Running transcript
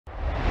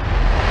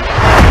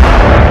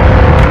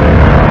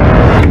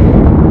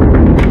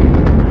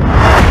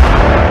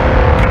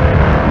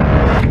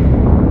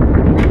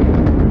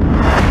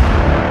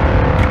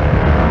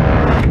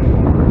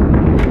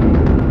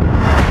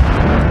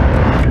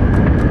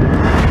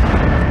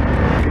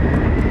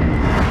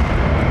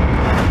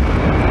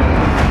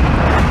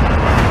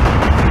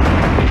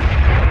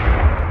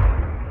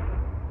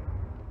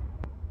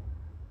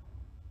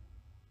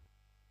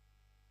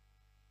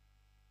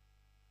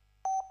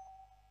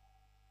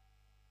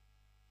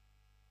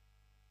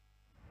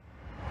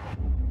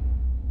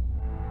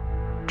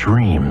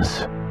dreams.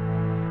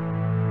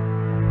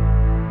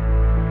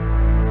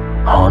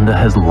 Honda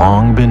has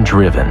long been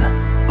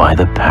driven by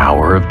the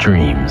power of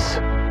dreams.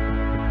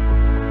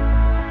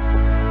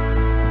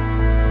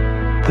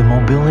 The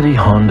mobility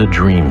Honda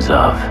dreams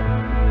of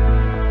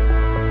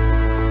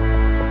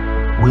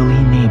will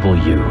enable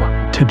you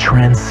to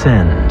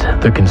transcend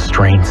the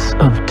constraints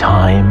of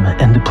time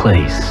and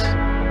place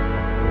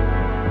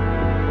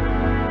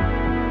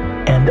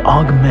and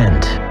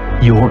augment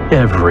your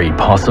every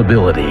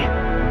possibility.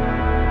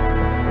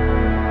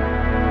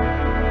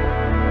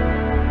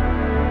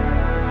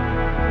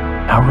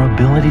 Our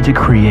ability to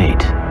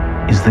create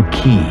is the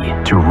key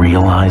to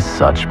realize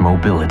such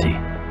mobility.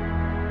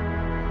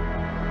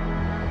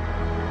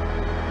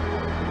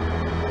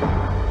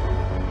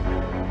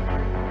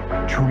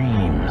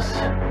 Dreams.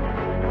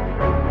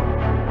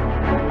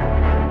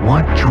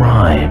 What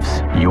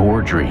drives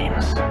your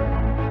dreams?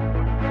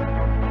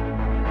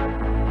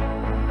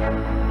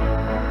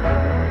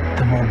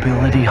 The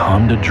mobility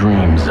Honda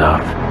dreams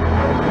of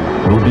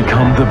will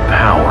become the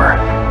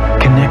power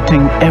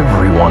connecting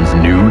everyone's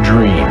new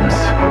dreams.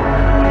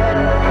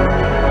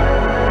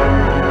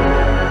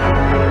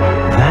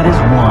 That is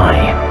why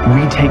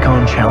we take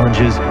on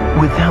challenges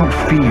without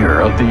fear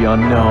of the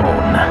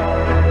unknown.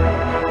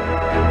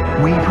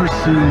 We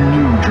pursue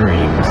new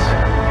dreams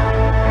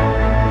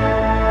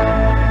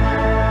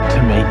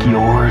to make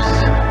yours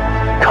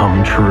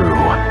come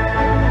true.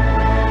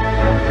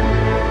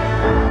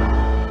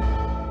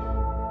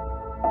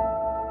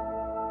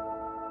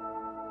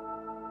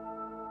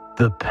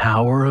 The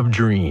power of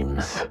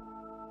dreams.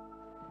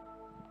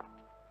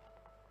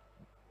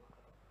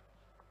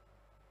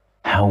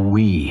 How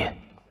we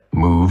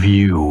move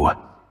you.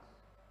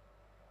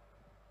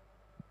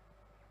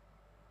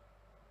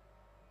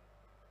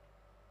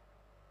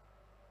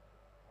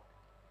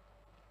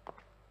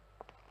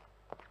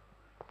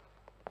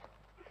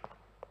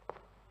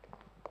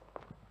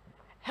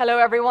 Hello,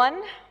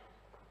 everyone.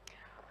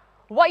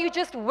 What you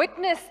just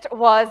witnessed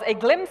was a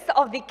glimpse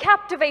of the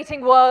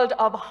captivating world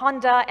of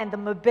Honda and the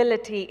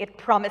mobility it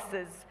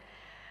promises.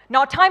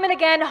 Now, time and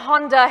again,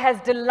 Honda has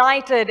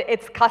delighted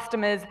its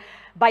customers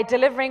by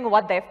delivering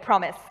what they've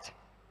promised.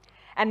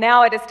 And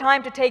now it is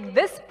time to take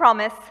this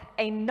promise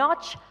a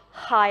notch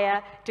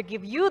higher to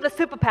give you the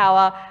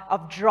superpower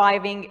of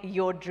driving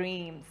your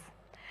dreams.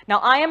 Now,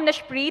 I am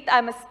Nishpreet.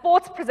 I'm a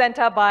sports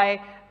presenter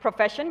by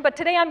profession, but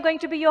today I'm going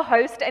to be your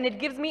host, and it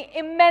gives me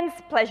immense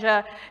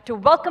pleasure to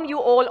welcome you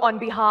all on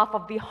behalf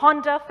of the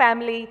Honda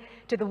family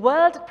to the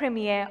world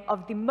premiere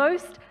of the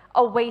most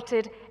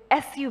awaited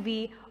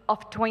SUV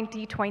of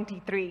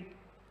 2023,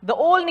 the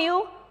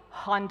all-new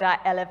Honda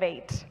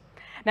Elevate.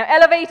 Now,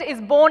 Elevate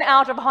is born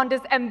out of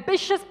Honda's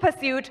ambitious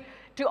pursuit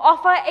to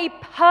offer a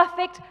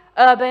perfect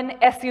urban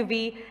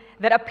SUV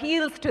that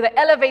appeals to the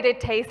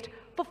elevated taste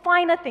for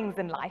finer things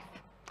in life.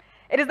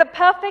 It is the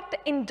perfect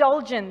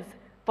indulgence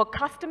for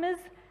customers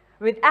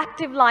with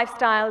active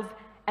lifestyles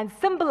and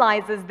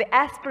symbolizes the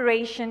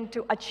aspiration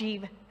to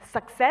achieve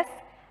success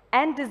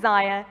and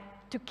desire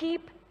to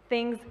keep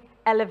things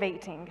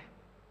elevating.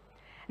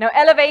 Now,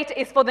 Elevate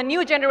is for the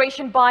new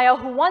generation buyer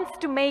who wants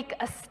to make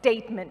a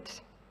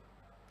statement.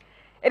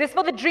 It is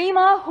for the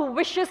dreamer who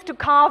wishes to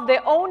carve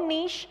their own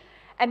niche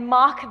and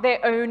mark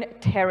their own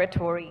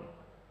territory.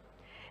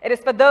 It is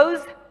for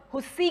those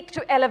who seek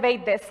to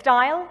elevate their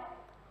style,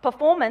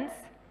 performance,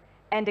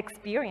 and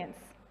experience.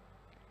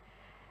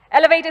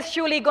 Elevate is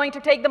surely going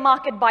to take the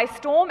market by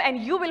storm, and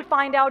you will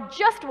find out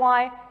just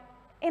why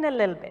in a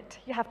little bit.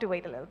 You have to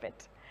wait a little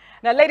bit.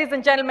 Now, ladies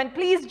and gentlemen,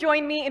 please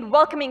join me in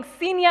welcoming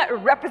senior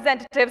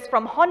representatives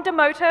from Honda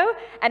Moto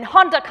and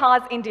Honda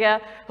Cars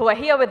India who are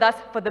here with us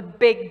for the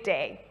big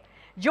day.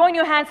 Join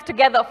your hands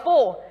together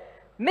for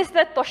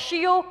Mr.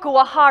 Toshio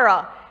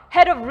Kuwahara,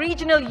 Head of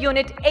Regional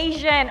Unit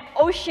Asia and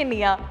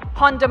Oceania,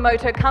 Honda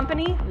Motor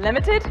Company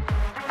Limited.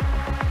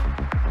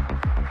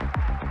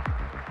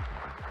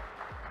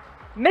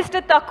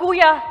 Mr.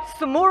 Takuya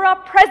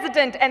Sumura,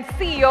 President and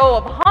CEO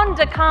of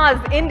Honda Cars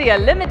India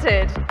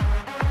Limited.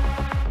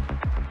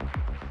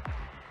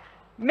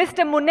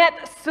 Mr. Munet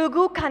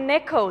Sugu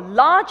Kaneko,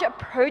 Large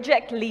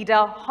Project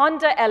Leader,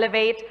 Honda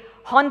Elevate,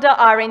 Honda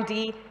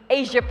R&D,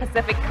 Asia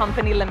Pacific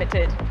Company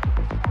Limited.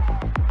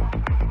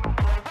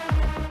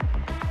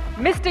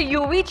 Mr.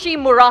 Yuichi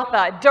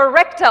Murata,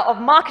 Director of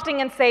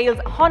Marketing and Sales,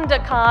 Honda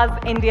Cars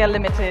India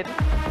Limited.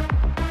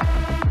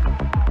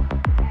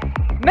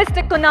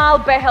 Mr.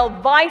 Kunal Behel,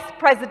 Vice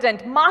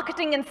President,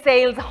 Marketing and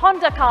Sales,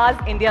 Honda Cars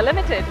India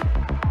Limited.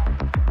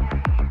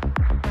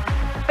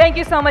 Thank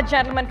you so much,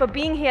 gentlemen, for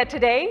being here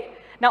today.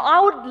 Now,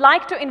 I would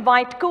like to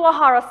invite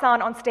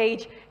Kuwahara-san on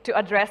stage to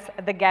address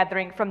the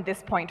gathering from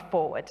this point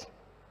forward.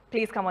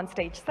 Please come on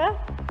stage, sir.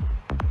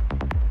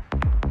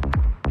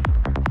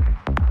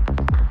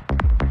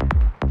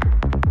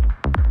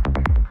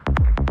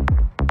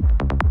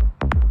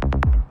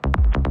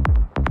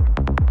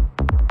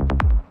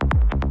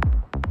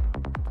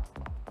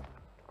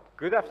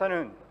 Good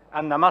afternoon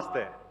and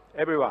namaste,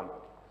 everyone.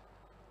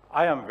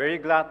 I am very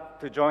glad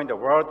to join the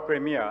world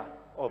premiere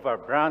of our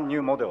brand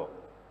new model,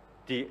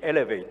 the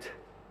Elevate.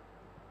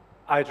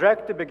 I'd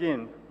like to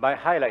begin by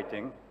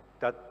highlighting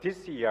that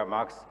this year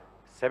marks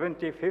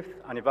 75th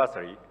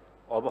anniversary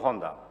of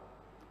Honda.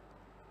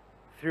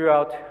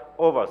 Throughout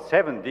over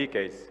 7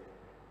 decades,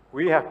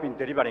 we have been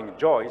delivering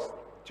joys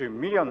to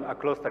millions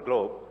across the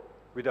globe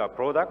with our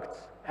products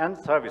and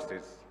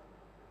services.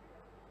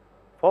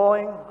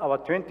 Following our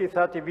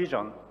 2030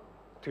 vision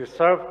to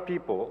serve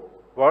people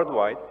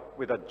worldwide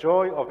with the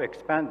joy of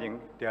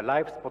expanding their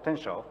life's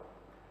potential,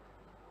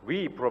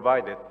 we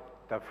provided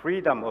the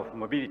freedom of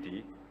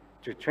mobility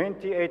to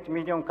 28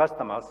 million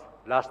customers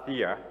last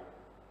year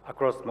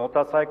across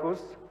motorcycles,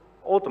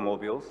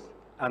 automobiles,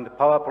 and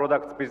power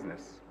products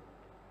business.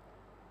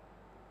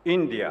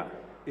 India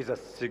is a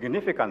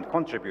significant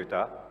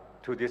contributor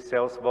to this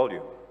sales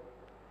volume,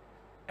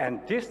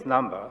 and this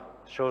number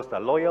shows the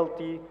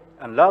loyalty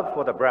and love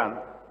for the brand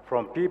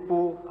from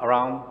people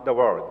around the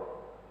world.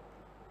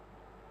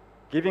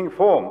 Giving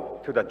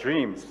form to the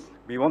dreams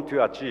we want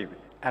to achieve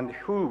and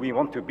who we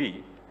want to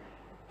be,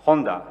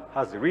 Honda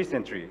has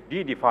recently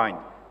redefined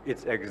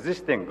its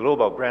existing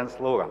global brand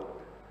slogan,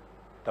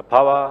 "The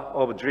Power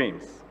of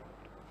Dreams."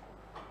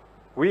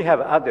 We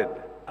have added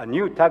a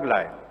new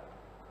tagline,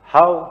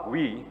 "How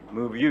We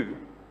Move You,"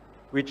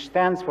 which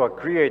stands for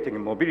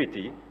creating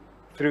mobility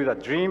through the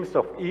dreams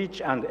of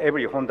each and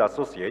every Honda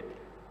associate,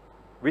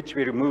 which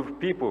will move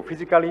people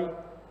physically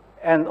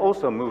and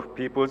also move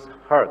people's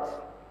hearts.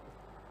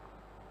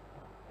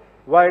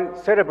 While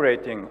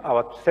celebrating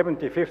our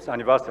 75th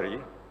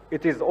anniversary,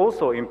 it is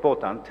also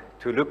important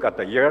to look at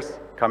the years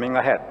coming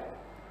ahead.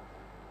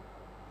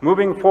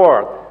 Moving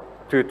forward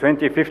to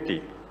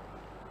 2050,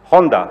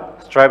 Honda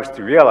strives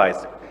to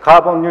realize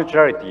carbon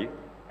neutrality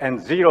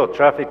and zero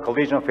traffic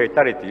collision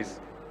fatalities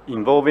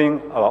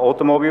involving our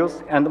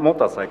automobiles and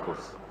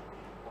motorcycles.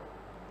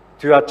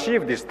 To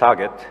achieve this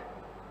target,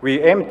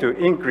 we aim to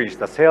increase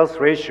the sales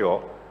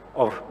ratio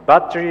of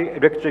battery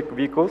electric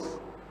vehicles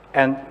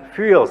and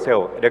fuel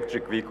cell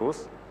electric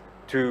vehicles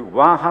to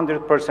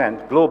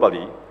 100%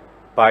 globally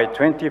by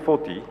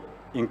 2040,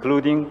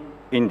 including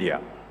India.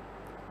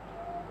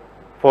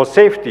 For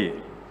safety,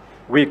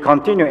 we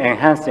continue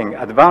enhancing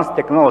advanced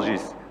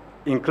technologies,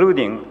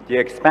 including the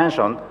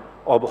expansion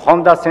of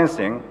Honda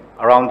sensing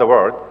around the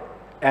world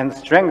and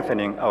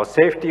strengthening our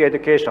safety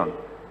education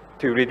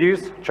to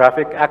reduce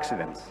traffic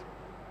accidents.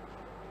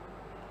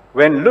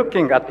 When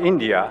looking at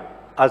India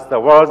as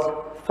the world's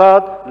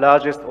third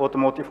largest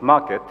automotive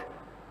market,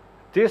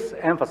 this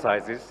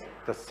emphasizes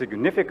the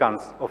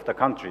significance of the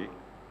country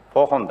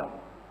for Honda.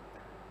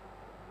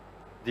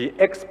 The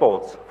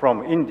exports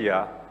from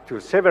India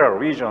to several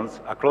regions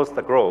across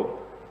the globe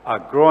are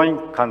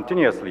growing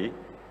continuously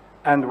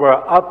and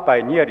were up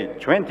by nearly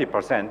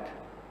 20%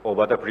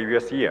 over the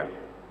previous year.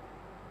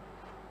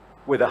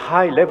 With a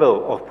high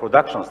level of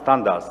production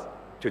standards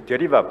to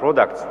deliver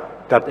products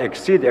that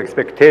exceed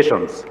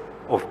expectations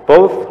of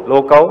both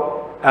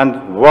local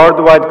and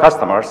worldwide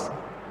customers,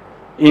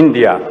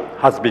 India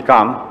has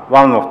become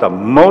one of the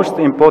most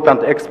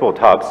important export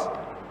hubs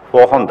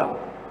for Honda.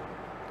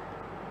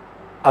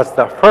 As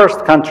the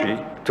first country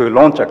to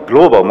launch a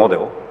global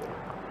model,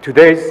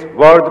 today's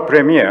world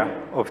premiere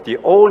of the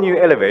all-new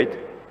Elevate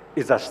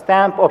is a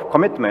stamp of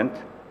commitment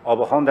of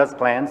Honda's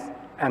plans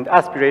and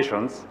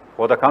aspirations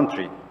for the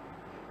country.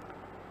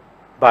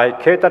 By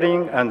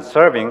catering and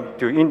serving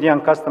to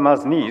Indian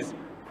customers' needs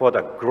for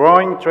the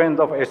growing trend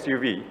of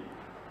SUV,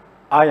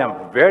 I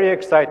am very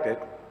excited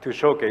to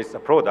showcase a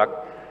product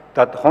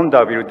that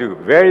Honda will do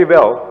very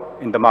well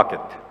in the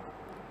market.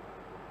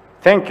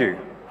 Thank you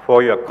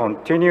for your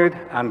continued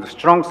and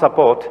strong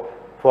support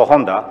for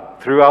Honda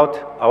throughout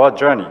our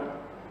journey.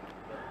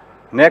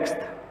 Next,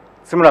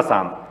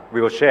 Tsumura-san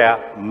will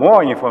share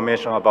more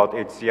information about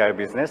HCI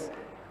business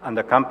and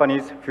the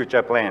company's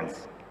future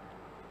plans.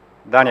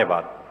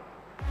 Dhanyavad.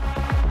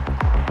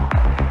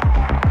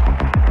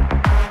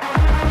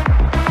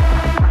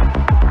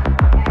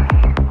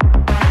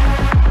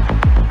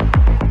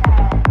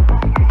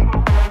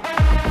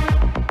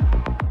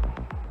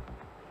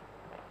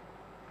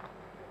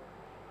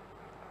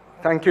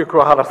 Thank you,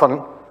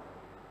 Kuwahara-san,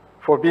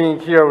 for being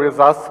here with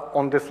us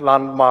on this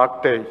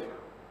landmark day.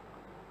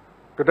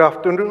 Good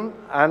afternoon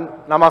and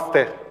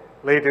namaste,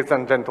 ladies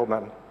and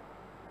gentlemen.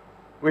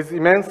 With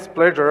immense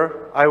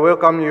pleasure, I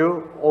welcome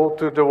you all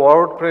to the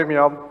world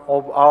premiere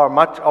of our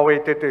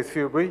much-awaited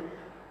SUV,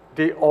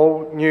 the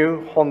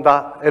all-new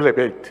Honda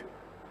Elevate.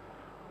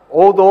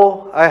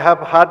 Although I have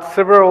had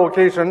several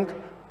occasions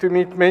to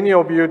meet many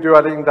of you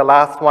during the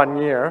last 1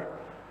 year,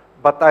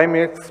 but I'm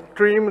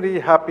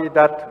extremely happy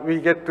that we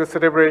get to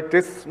celebrate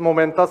this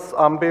momentous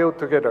unveil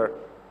together.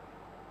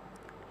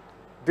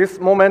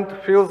 This moment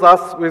fills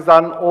us with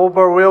an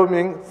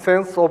overwhelming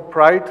sense of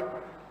pride,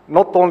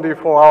 not only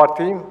for our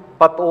team,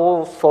 but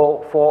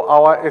also for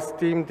our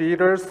esteemed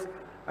dealers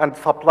and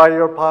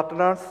supplier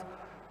partners,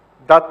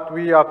 that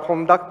we are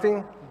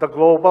conducting the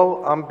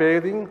global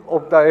unveiling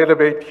of the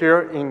Elevate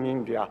here in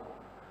India.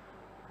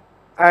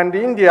 And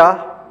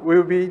India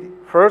will be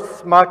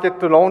first market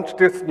to launch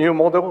this new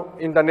model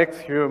in the next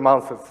few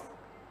months.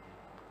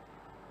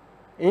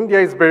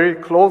 India is very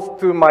close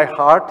to my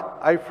heart.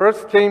 I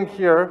first came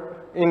here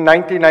in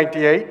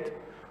 1998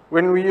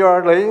 when we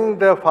are laying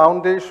the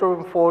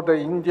foundation for the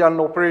Indian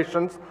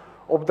operations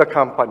of the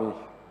company.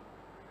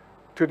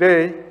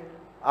 Today,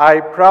 I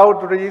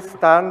proudly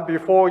stand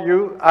before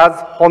you as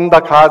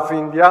Honda Cars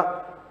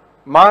India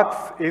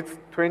marks its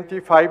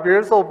 25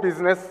 years of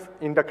business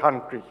in the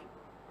country.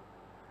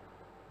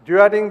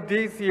 During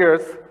these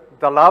years,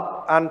 the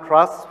love and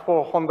trust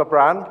for Honda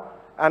brand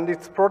and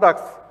its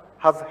products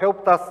has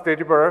helped us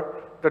deliver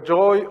the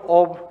joy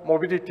of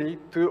mobility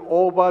to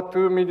over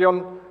 2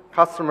 million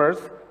customers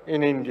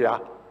in India.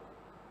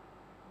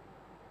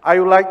 I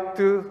would like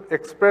to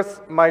express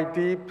my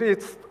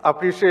deepest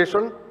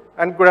appreciation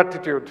and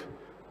gratitude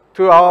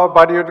to our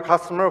valued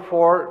customers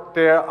for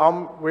their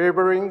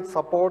unwavering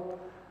support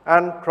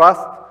and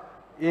trust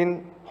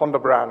in Honda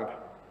brand.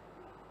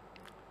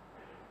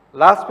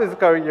 Last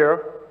fiscal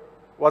year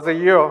was a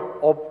year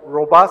of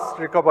robust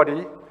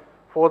recovery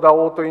for the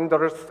auto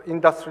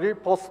industry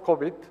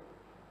post-COVID.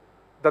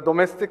 The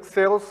domestic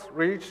sales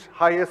reached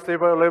highest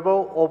ever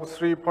level of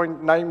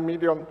 3.9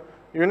 million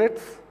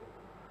units.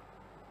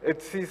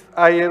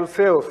 HCIL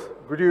sales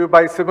grew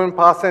by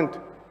 7%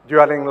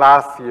 during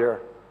last year,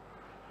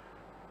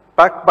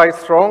 backed by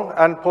strong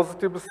and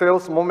positive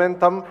sales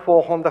momentum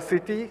for Honda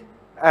City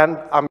and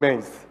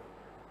Amaze.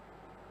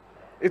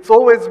 It's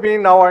always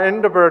been our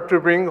endeavor to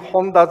bring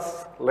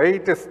Honda's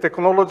latest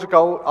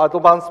technological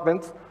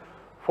advancements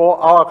for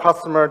our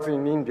customers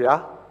in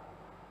India.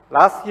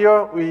 Last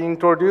year, we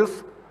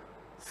introduced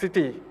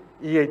City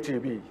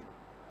EHEV,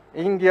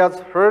 India's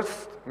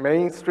first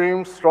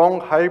mainstream strong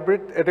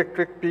hybrid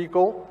electric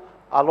vehicle,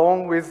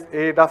 along with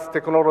ADAS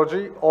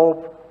technology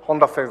of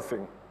Honda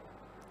Sensing.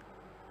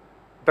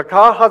 The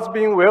car has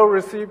been well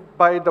received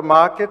by the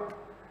market,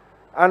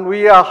 and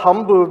we are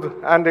humbled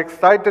and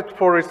excited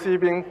for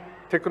receiving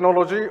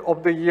Technology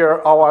of the Year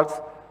awards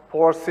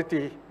for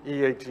City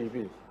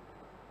EHEV.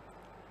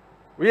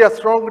 We are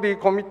strongly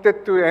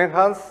committed to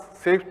enhance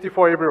safety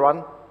for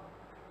everyone.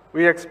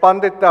 We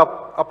expanded the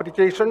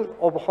application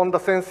of Honda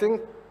Sensing,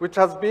 which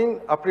has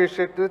been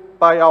appreciated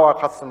by our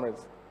customers.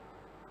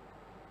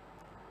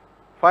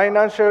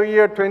 Financial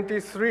year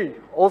 23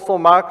 also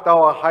marked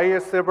our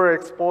highest ever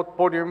export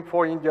volume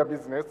for India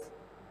business.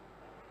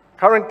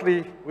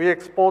 Currently, we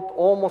export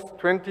almost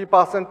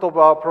 20% of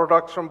our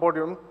production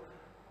volume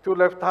to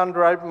left-hand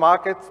drive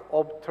markets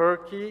of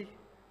Turkey,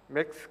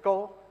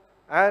 Mexico,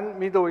 and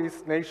Middle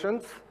East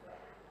nations,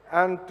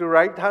 and to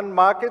right-hand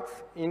markets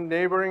in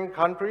neighboring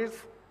countries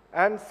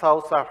and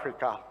South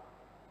Africa.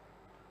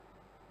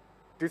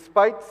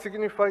 Despite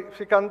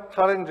significant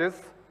challenges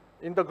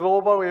in the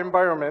global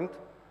environment,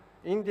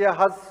 India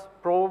has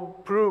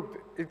proved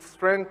its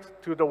strength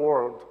to the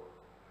world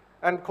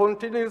and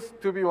continues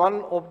to be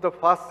one of the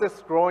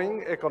fastest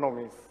growing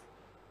economies.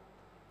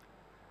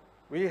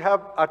 We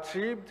have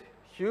achieved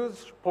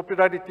huge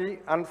popularity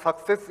and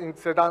success in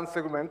sedan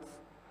segments.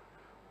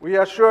 We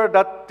are sure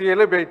that the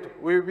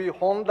Elevate will be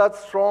Honda's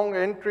strong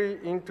entry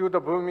into the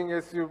booming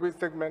SUV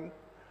segment,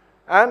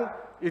 and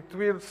it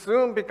will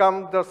soon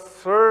become the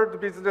third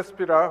business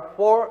pillar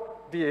for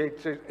the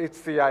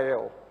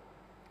HCIL.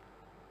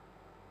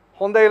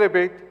 Honda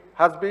Elevate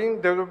has been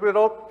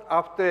developed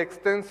after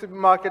extensive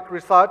market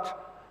research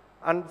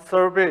and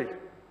survey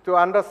to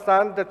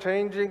understand the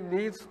changing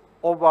needs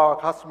of our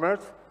customers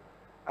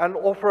and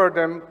offer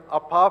them a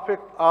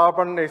perfect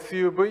urban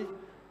SUV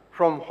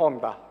from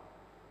Honda.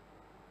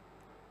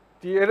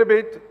 The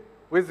Elevate,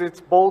 with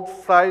its bold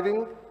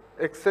styling,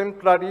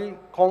 exemplary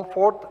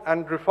comfort,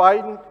 and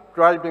refined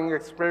driving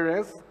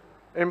experience,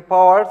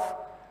 empowers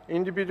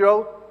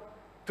individuals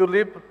to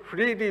live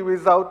freely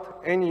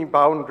without any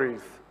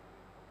boundaries.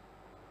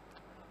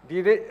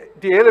 The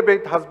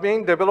Elevate has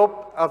been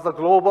developed as a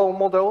global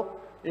model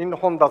in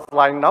Honda's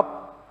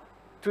lineup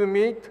to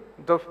meet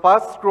the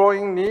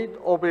fast-growing need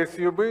of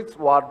SUVs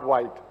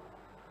worldwide.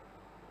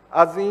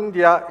 As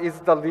India is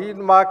the lead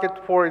market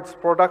for its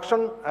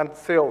production and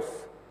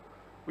sales,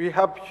 we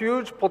have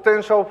huge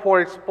potential for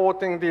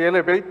exporting the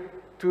Elevate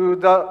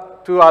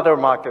to other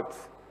markets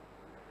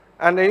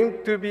and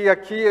aim to be a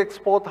key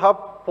export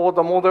hub for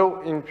the model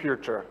in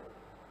future.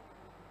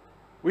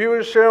 We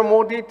will share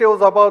more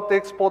details about the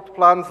export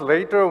plans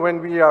later when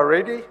we are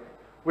ready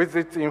with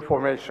its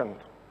information.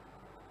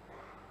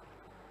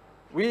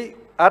 We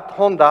at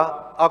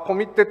Honda are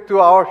committed to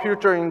our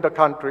future in the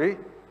country.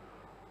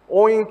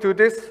 Owing to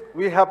this,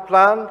 we have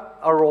planned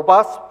a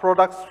robust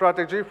product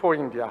strategy for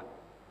India,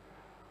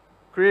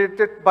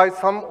 created by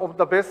some of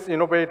the best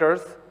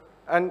innovators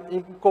and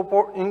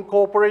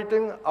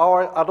incorporating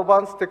our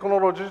advanced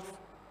technologies.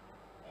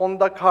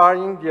 Honda Car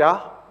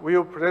India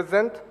will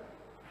present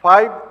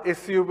 5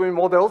 SUV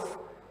models,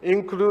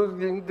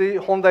 including the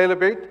Honda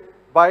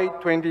Elevate, by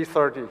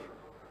 2030.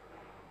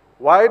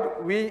 While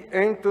we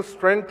aim to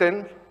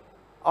strengthen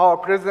our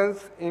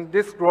presence in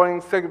this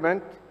growing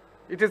segment,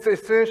 it is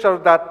essential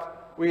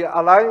that we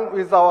align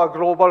with our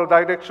global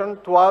direction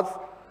towards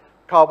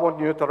carbon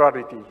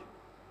neutrality.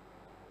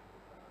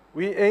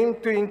 We aim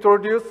to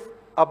introduce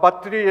a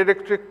battery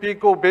electric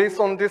vehicle based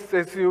on this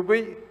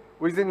SUV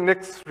within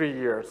next 3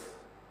 years.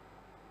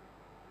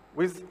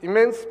 With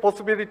immense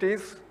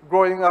possibilities,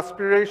 growing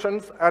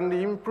aspirations, and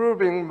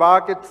improving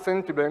market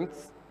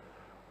sentiments,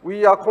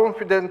 we are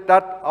confident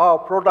that our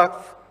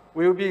products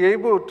will be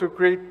able to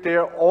create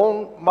their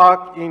own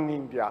mark in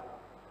India.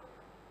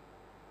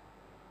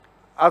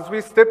 As we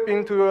step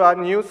into a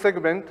new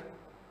segment,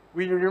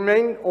 we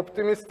remain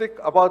optimistic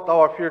about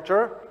our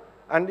future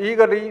and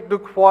eagerly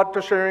look forward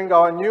to sharing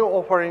our new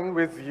offering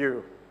with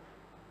you.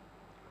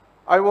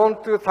 I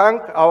want to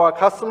thank our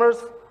customers,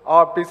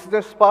 our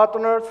business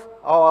partners,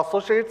 our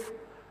associates,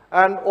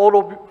 and all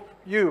of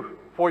you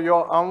for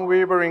your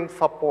unwavering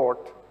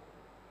support.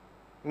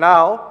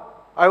 Now,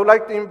 I would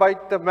like to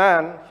invite the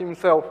man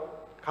himself,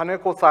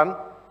 Kaneko-san,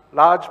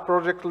 large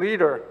project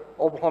leader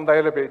of Honda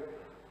Elevate,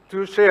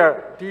 to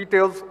share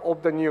details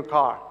of the new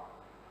car.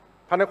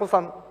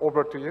 Kaneko-san,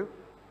 over to you.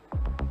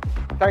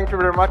 Thank you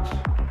very much.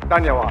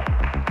 Dhanyawad.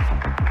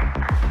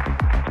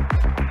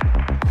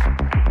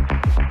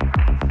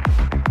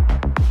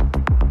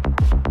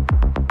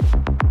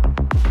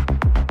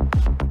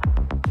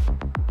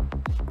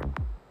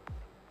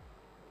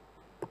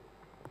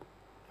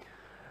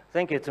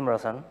 Thank you,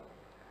 Tsumura-san.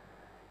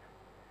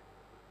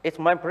 It's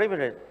my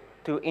privilege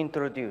to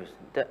introduce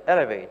the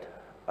Elevate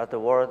at the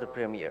world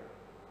premiere.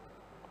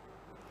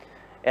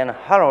 And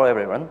hello,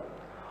 everyone.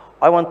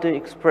 I want to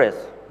express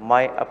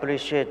my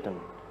appreciation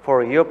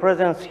for your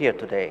presence here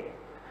today.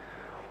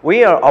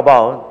 We are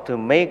about to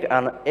make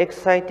an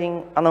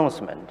exciting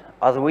announcement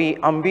as we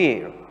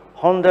unveil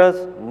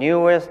Honda's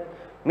newest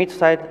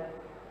mid-size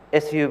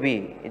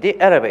SUV, the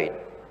Elevate.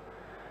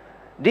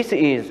 This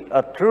is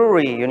a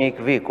truly unique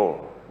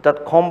vehicle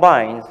that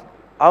combines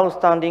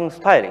outstanding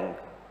styling,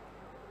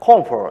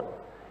 comfort,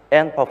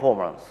 and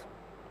performance.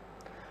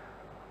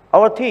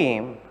 Our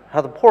team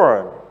has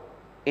poured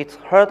its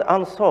heart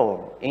and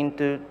soul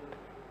into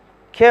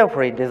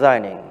carefully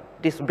designing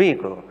this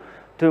vehicle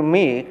to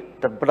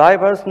meet the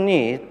diverse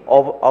needs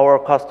of our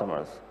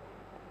customers.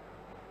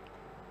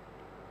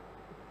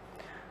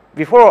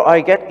 Before I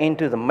get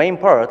into the main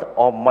part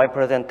of my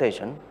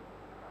presentation,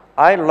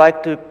 I'd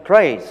like to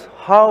trace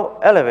how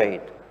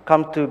Elevate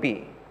came to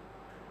be.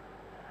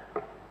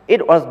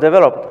 It was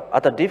developed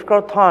at a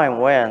difficult time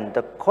when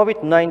the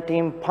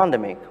COVID-19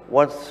 pandemic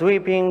was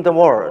sweeping the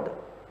world.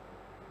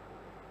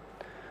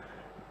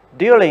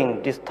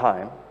 During this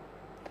time,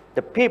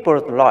 the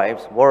people's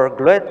lives were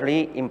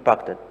greatly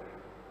impacted,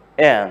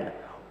 and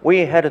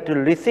we had to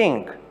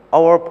rethink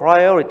our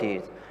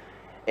priorities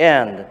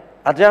and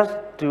adjust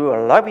to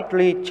a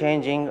rapidly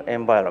changing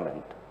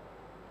environment.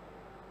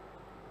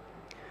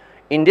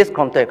 In this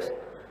context,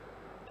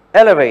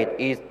 Elevate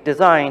is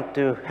designed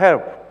to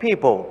help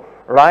people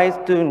rise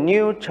to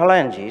new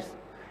challenges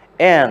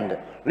and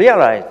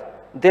realize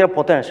their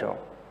potential.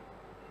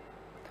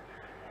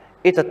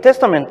 It's a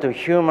testament to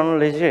human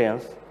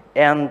resilience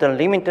and the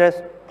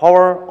limitless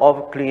power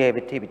of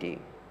creativity.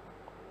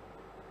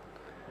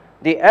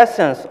 The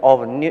essence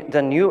of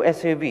the new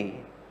SUV,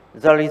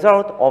 the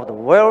result of the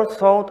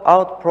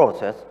well-thought-out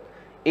process,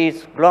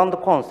 is grand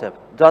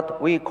concept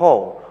that we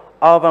call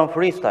urban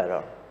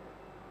freestyler.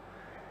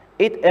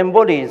 It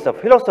embodies the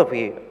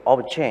philosophy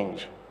of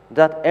change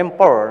that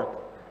empowers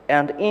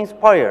and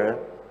inspires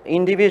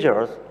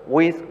individuals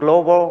with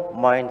global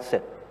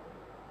mindset.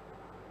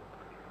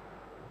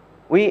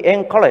 We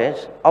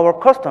encourage our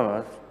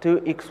customers to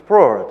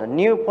explore the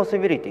new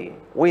possibility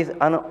with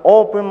an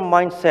open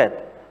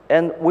mindset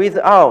and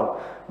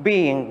without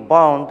being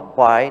bound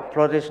by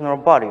traditional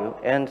value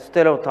and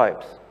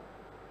stereotypes.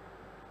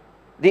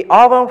 The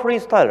urban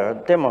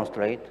freestyler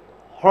demonstrates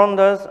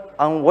Honda's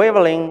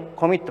unwavering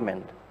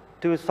commitment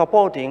to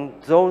supporting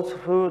those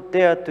who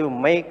dare to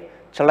make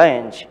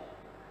challenge,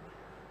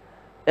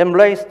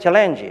 embrace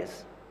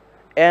challenges,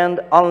 and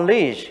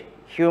unleash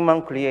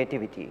human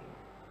creativity.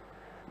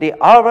 The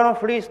urban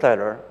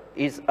freestyler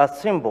is a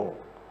symbol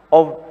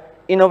of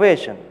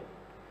innovation,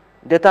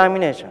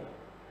 determination,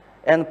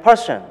 and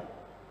passion,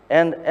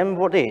 and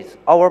embodies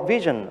our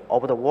vision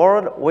of the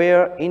world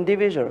where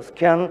individuals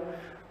can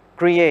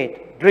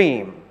create,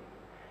 dream,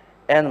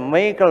 and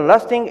make a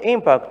lasting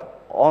impact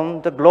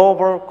on the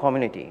global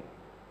community.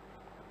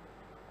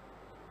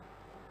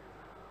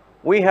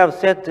 We have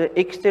set the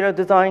exterior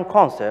design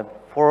concept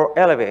for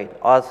Elevate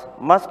as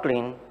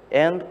masculine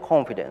and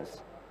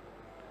confidence.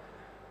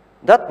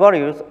 That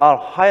values are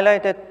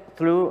highlighted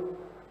through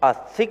a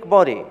thick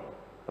body,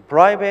 a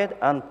private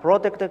and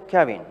protected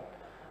cabin,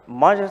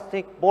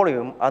 majestic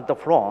volume at the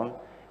front,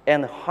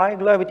 and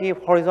high-gravity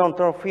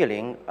horizontal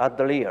feeling at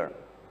the rear.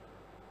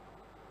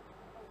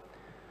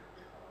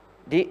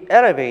 The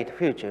Elevate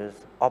features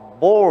a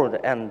bold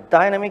and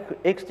dynamic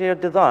exterior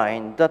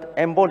design that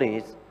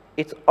embodies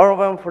its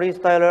urban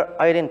freestyler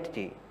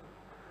identity.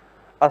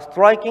 A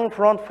striking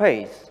front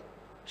face,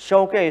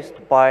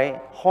 showcased by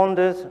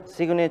Honda's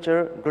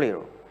signature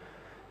grille,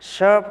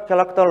 sharp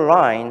character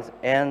lines,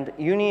 and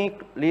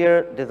unique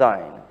rear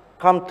design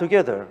come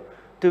together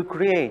to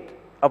create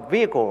a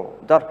vehicle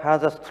that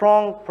has a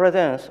strong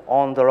presence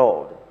on the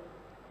road.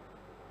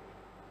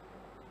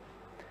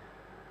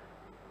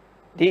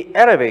 The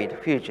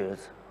Elevate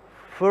features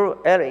full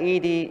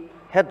LED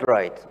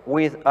headlights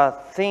with a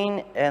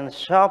thin and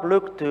sharp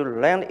look to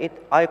lend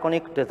it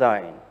iconic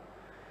design.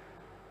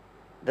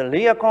 The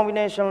rear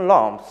combination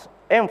lamps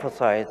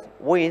emphasize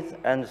width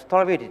and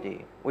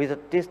stability with a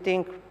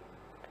distinct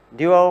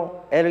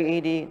dual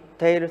LED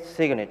tail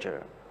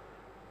signature.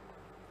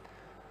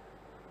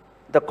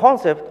 The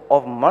concept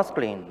of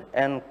masculine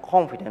and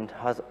confident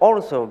has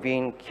also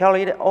been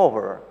carried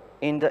over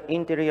in the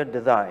interior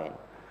design,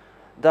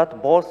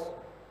 that both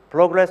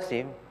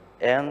progressive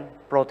and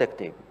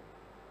protective.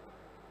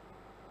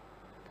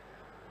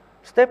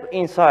 Step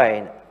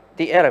inside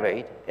the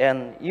Elevate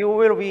and you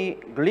will be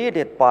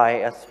greeted by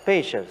a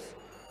spacious,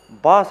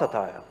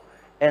 versatile,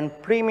 and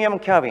premium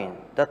cabin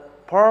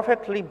that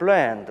perfectly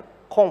blend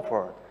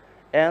comfort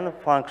and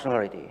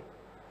functionality.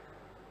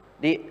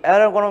 The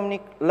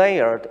ergonomic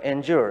layout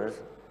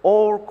ensures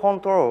all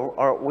controls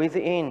are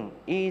within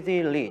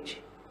easy reach,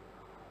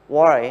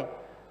 while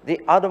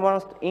the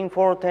advanced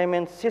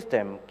infotainment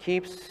system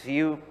keeps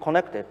you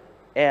connected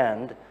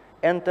and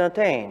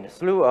entertained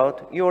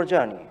throughout your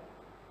journey.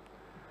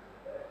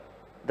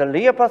 The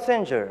rear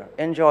passenger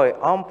enjoy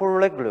ample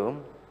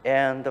legroom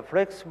and the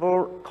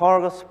flexible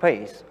cargo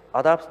space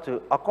adapts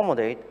to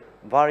accommodate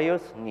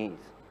various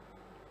needs,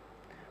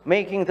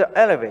 making the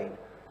Elevate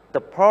the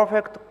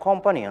perfect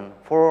companion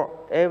for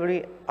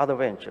every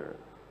adventure.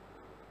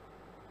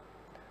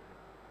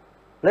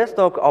 Let's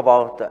talk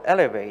about the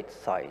Elevate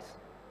size.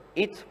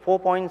 It's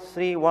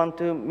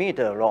 4.312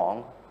 meter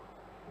long,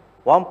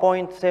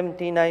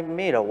 1.79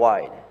 meter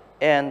wide,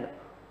 and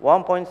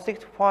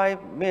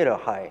 1.65 meter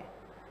high.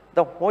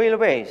 The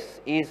wheelbase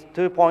is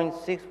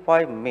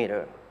 2.65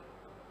 meter.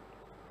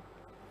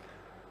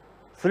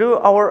 Through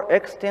our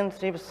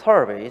extensive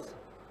surveys,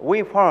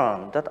 we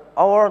found that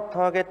our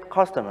target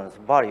customers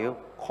value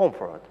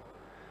comfort.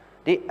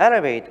 The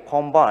Elevate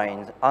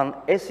combines an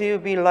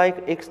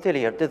SUV-like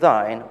exterior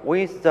design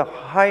with the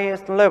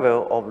highest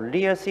level of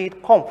rear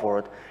seat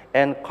comfort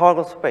and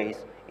cargo space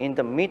in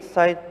the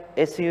mid-size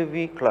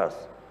SUV class.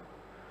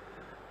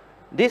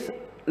 This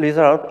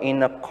results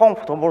in a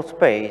comfortable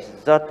space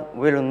that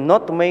will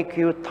not make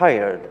you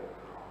tired,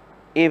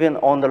 even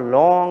on the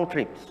long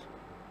trips.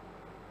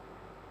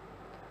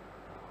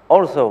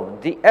 Also,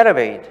 the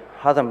Elevate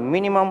has a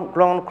minimum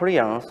ground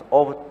clearance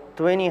of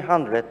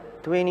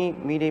 220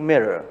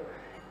 millimeters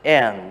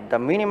and the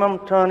minimum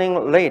turning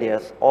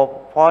radius of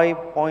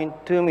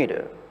 5.2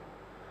 meters.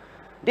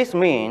 This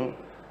means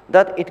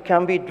that it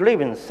can be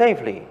driven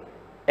safely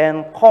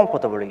and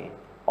comfortably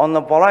on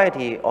a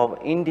variety of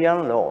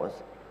Indian roads.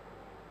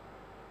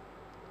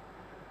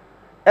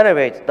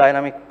 Elevate's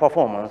dynamic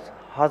performance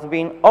has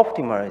been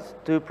optimized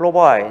to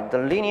provide the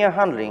linear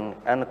handling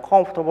and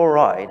comfortable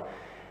ride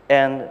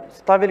and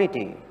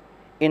stability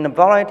in a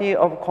variety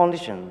of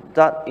conditions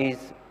that is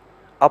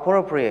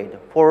appropriate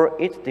for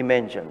its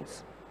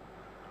dimensions.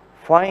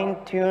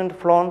 Fine-tuned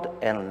front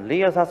and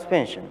rear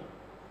suspension,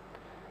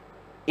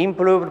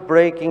 improved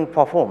braking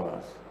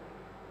performance,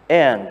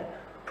 and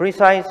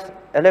precise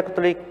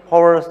electric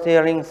power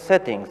steering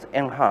settings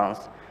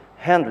enhance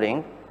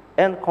handling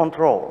and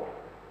control.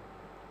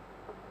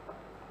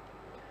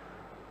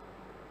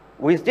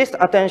 With this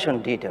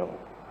attention detail,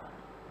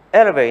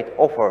 Elevate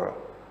offers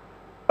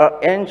an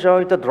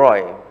enjoy the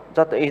drive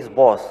that is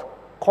both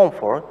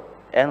comfort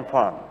and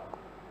fun.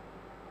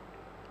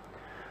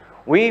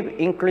 We've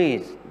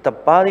increased the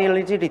body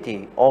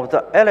rigidity of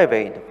the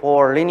Elevate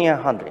for linear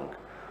handling.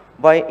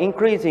 By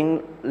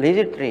increasing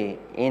rigidity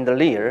in the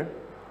rear,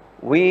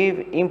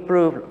 we've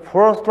improved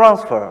force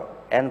transfer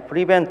and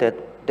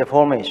prevented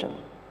deformation,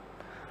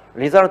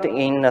 resulting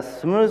in a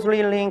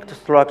smoothly linked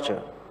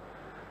structure.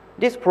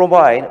 This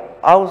provides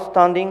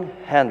outstanding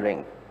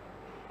handling.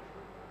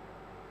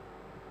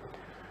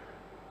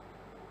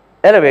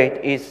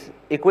 Elevate is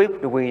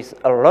equipped with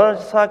a large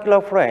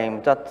circular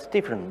frame that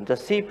stiffens the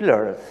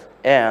C-pillars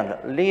and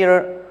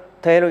rear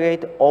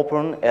tailgate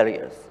open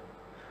areas.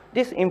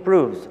 This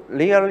improves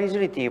rear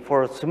rigidity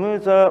for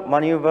smoother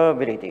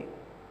maneuverability.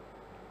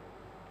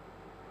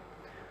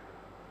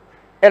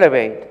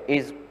 Elevate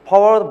is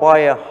powered by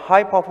a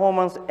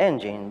high-performance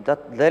engine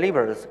that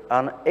delivers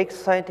an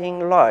exciting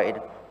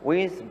ride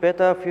with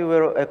better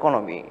fuel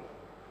economy.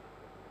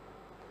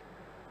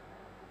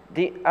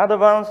 The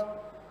advanced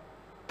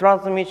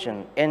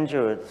transmission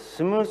ensures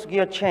smooth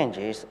gear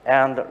changes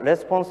and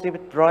responsive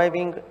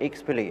driving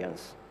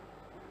experience.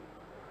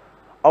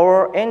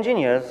 Our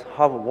engineers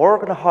have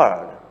worked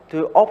hard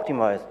to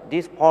optimize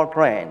this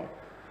powertrain,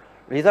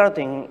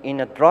 resulting in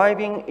a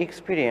driving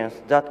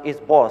experience that is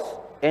both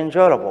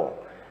enjoyable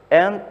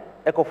and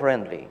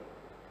eco-friendly.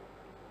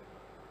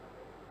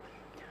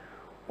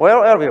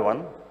 Well,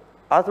 everyone,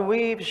 as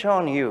we've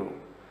shown you,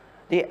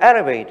 the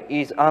Elevate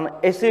is an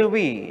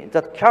SUV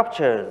that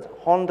captures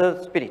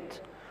Honda's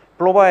spirit,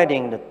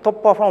 providing the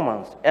top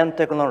performance and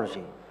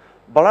technology,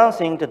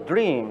 balancing the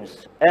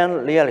dreams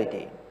and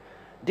reality.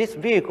 This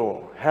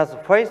vehicle has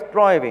faced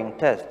driving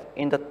tests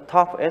in the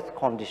toughest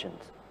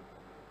conditions,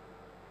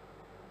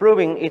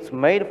 proving it's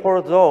made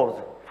for those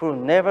who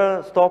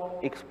never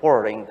stop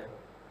exploring.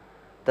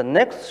 The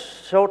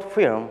next short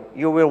film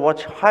you will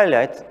watch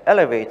highlights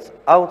Elevate's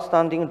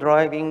outstanding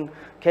driving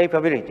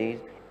capabilities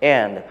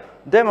and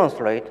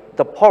demonstrate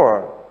the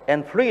power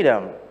and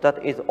freedom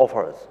that it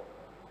offers.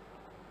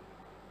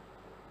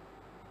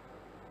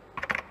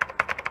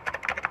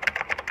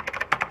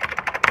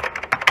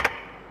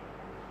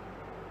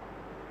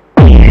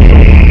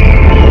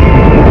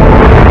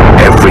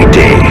 Every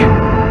day,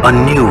 a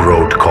new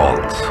road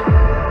calls.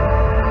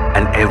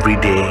 And every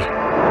day,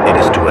 it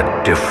is to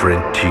a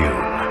different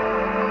tune.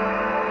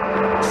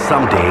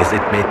 Some days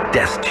it may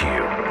test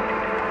you,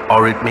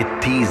 or it may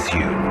tease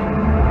you,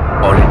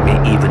 or it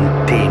may even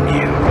tame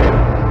you.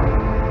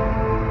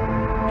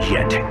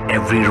 Yet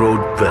every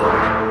road will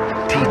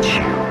teach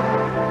you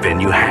when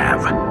you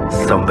have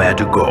somewhere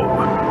to go.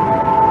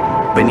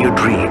 When your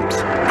dreams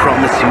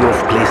promise you of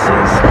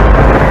places,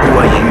 who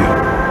are you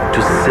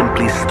to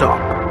simply stop?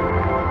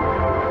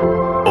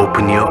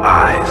 Open your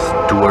eyes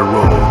to a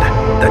road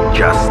that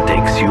just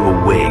takes you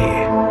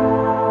away.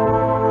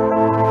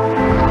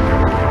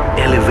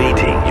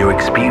 Elevating your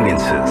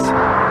experiences,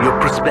 your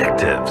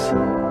perspectives,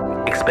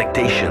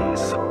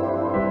 expectations.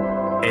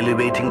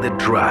 Elevating the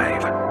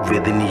drive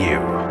within you.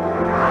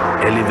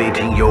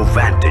 Elevating your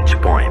vantage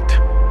point.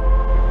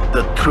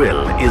 The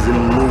thrill is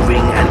in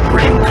moving and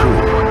pushing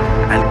through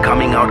and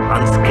coming out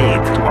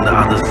unscathed on the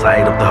other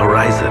side of the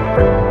horizon.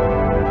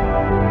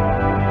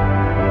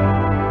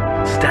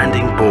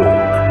 Standing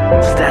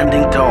bold,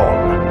 standing tall,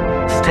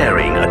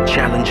 staring a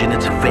challenge in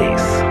its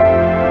face.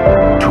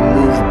 To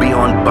move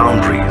beyond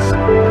boundaries,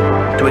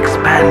 to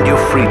expand your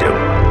freedom.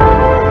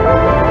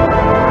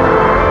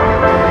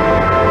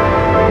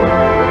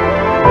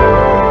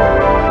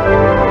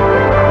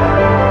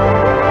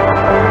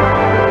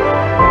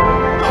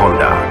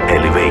 Honda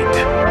Elevate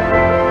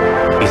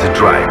is a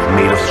drive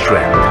made of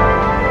strength,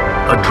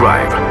 a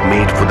drive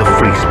made for the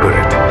free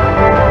spirit.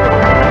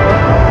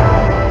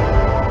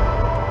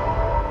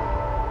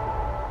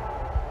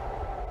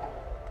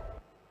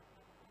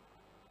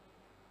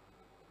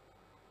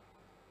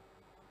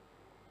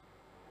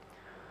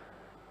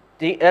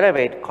 The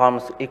Elevate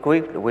comes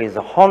equipped with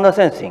Honda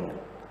Sensing,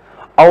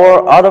 our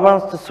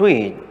advanced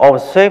suite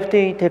of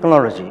safety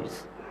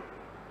technologies.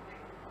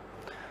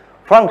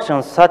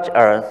 Functions such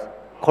as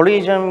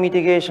collision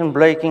mitigation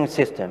braking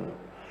system,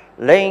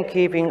 lane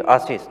keeping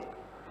assist,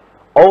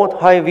 auto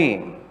high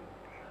beam,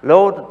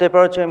 road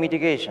departure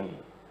mitigation,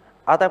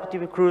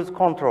 adaptive cruise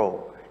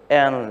control,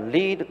 and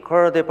lead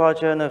car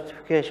departure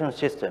notification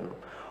system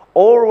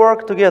all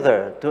work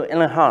together to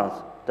enhance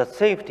the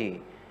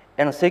safety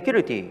and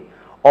security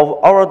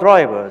of our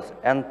drivers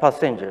and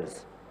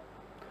passengers.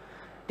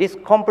 This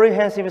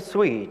comprehensive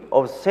suite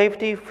of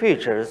safety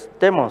features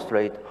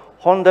demonstrate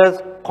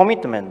Honda's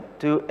commitment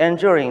to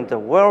ensuring the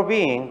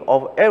well-being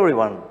of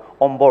everyone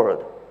on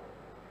board.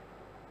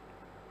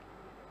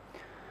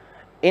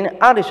 In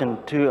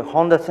addition to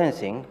Honda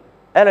Sensing,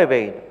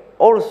 Elevate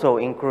also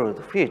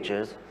includes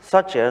features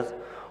such as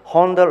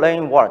Honda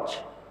Lane Watch,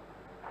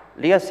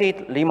 rear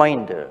seat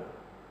reminder,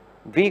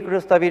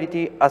 vehicle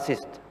stability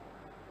assist,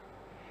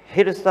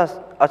 hill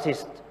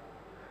assist,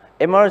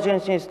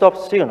 emergency stop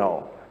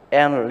signal,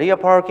 and rear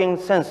parking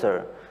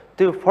sensor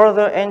to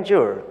further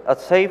ensure a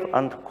safe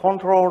and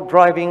controlled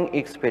driving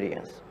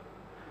experience.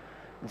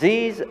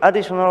 These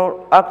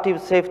additional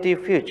active safety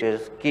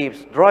features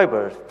gives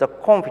drivers the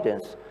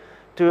confidence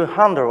to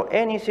handle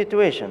any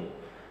situation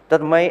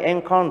that may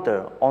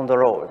encounter on the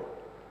road.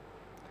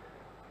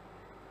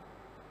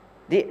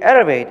 The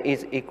Elevate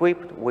is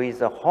equipped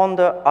with a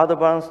Honda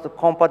Advanced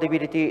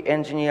Compatibility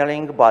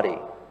Engineering body,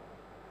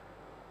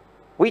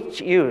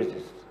 which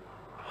uses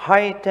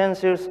high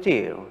tensile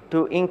steel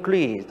to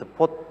increase the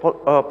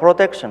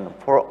protection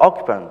for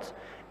occupants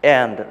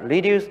and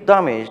reduce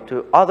damage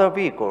to other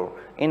vehicles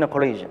in a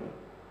collision.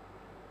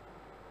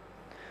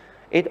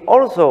 It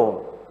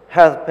also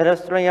has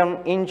pedestrian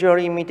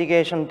injury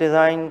mitigation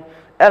design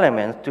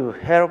elements to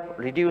help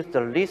reduce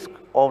the risk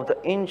of the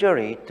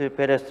injury to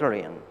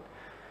pedestrians.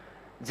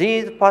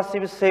 These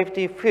passive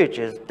safety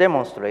features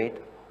demonstrate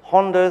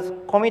Honda's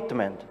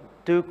commitment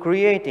to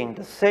creating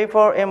the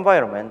safer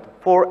environment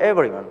for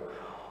everyone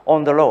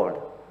on the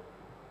road.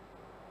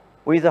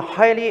 With the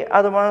highly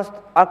advanced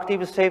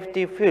active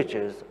safety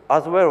features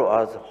as well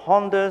as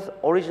Honda's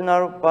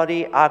original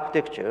body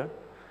architecture,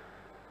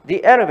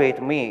 the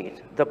Elevate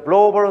meets the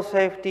global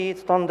safety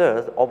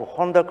standards of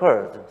Honda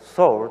cars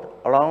sold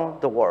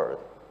around the world.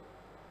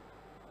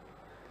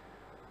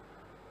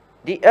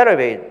 The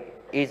Elevate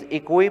is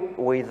equipped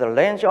with a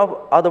range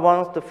of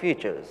advanced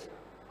features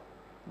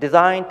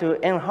designed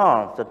to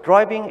enhance the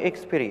driving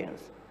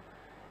experience.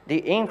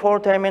 The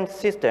infotainment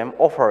system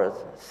offers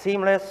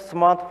seamless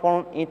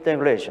smartphone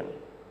integration,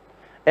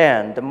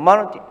 and the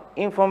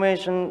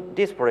multi-information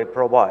display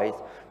provides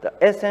the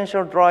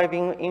essential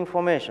driving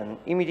information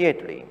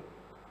immediately.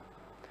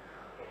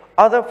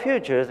 Other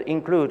features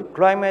include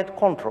climate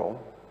control,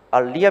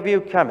 a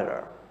rear-view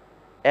camera,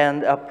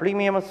 and a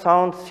premium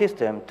sound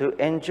system to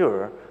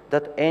ensure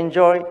that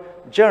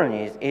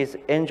journeys is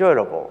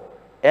enjoyable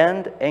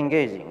and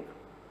engaging.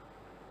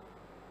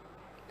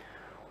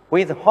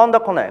 With Honda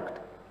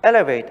Connect,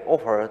 Elevate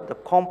offers the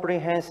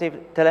comprehensive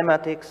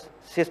telematics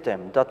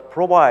system that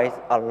provides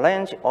a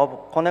range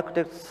of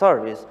connected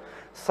services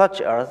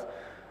such as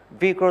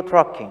vehicle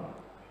tracking,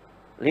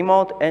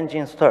 remote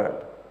engine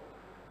start,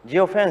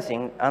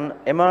 geofencing, and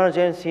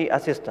emergency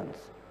assistance.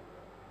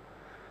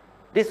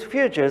 These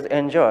features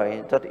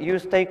ensure that you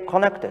stay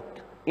connected,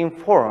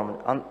 informed,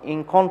 and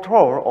in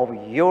control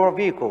of your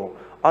vehicle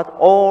at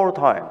all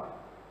times.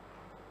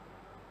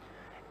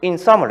 In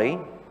summary,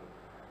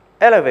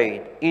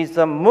 Elevate is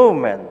a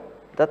movement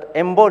that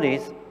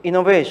embodies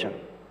innovation,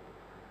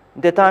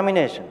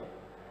 determination,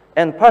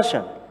 and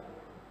passion.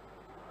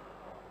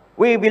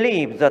 We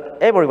believe that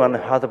everyone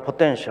has the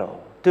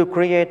potential to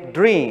create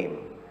dreams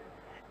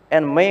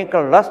and make a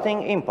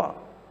lasting impact.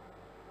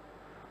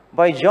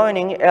 By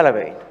joining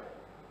Elevate,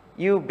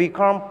 you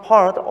become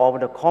part of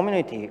the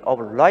community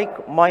of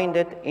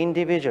like-minded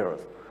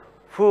individuals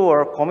who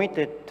are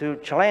committed to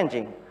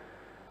challenging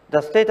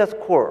the status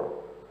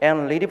quo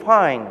and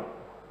redefine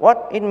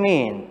what it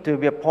means to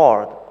be a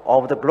part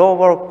of the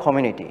global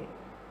community.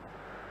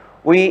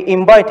 We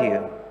invite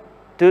you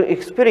to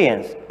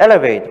experience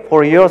Elevate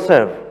for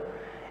yourself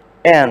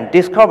and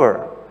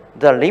discover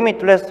the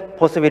limitless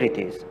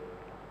possibilities.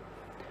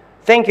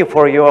 Thank you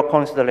for your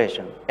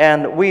consideration,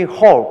 and we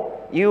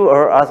hope you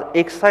are as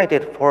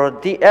excited for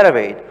the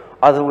Elevate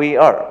as we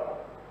are.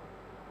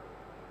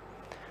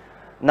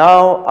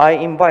 Now I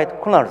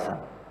invite Kunal-san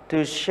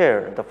to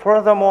share the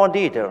furthermore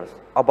details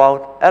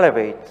about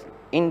Elevate's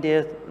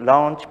India's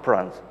launch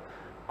plans.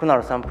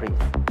 Kunal-san, please.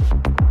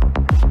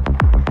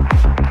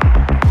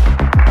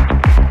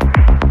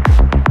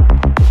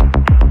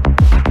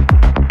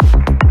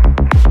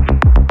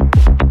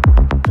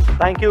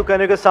 Thank you,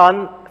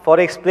 Kanaga-san,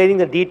 for explaining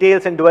the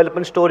details and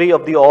development story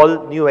of the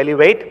all-new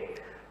Elevate.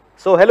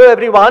 So, hello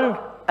everyone,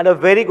 and a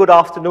very good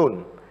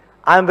afternoon.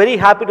 I am very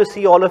happy to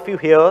see all of you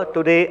here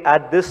today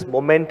at this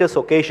momentous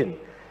occasion.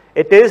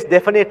 It is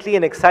definitely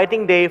an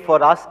exciting day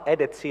for us at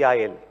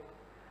HCIL.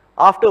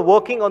 After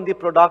working on the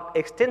product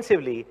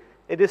extensively,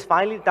 it is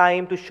finally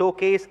time to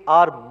showcase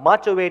our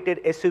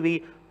much-awaited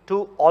SUV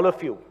to all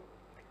of you.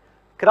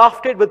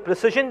 Crafted with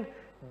precision,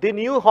 the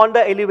new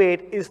Honda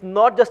Elevate is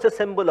not just a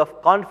symbol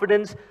of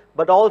confidence,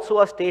 but also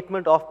a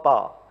statement of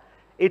power.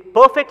 It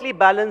perfectly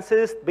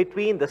balances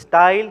between the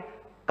style,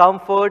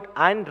 comfort,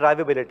 and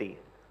drivability.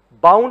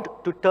 Bound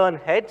to turn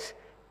heads,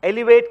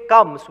 Elevate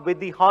comes with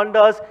the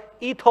Honda's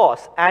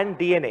ethos and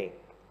DNA.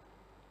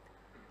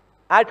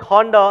 At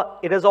Honda,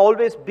 it has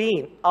always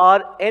been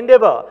our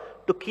endeavor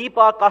to keep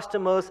our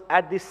customers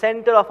at the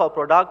center of our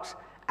products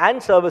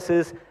and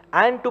services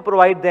and to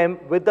provide them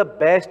with the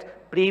best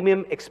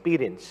premium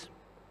experience.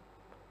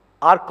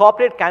 Our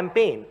corporate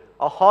campaign,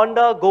 A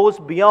Honda Goes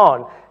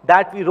Beyond,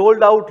 that we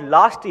rolled out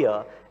last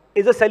year,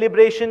 is a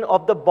celebration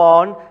of the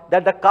bond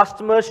that the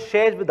customers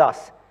share with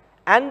us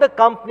and the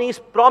company's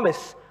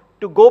promise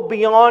to go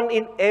beyond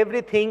in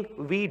everything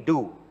we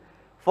do.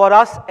 For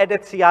us at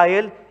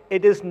HCIL,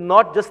 it is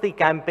not just the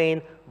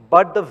campaign,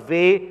 but the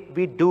way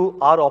we do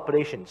our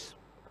operations.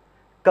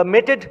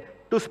 Committed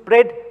to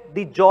spread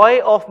the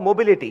joy of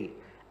mobility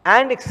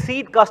and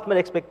exceed customer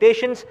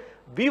expectations,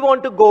 we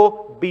want to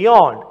go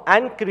beyond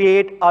and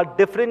create a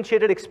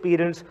differentiated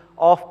experience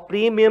of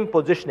premium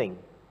positioning.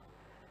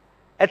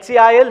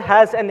 HCIL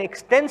has an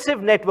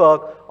extensive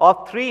network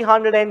of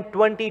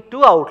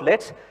 322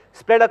 outlets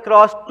spread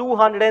across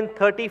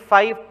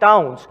 235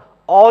 towns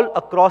all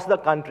across the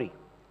country.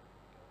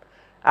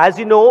 As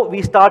you know,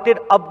 we started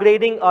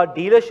upgrading our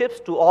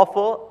dealerships to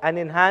offer an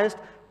enhanced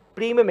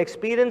premium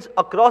experience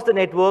across the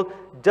network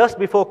just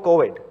before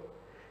COVID.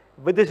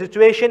 With the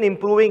situation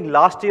improving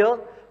last year,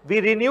 we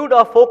renewed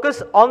our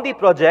focus on the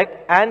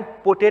project and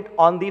put it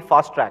on the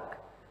fast track.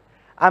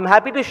 I'm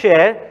happy to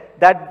share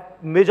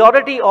that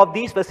majority of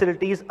these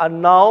facilities are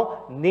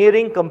now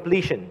nearing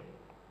completion.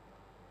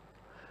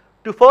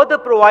 To further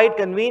provide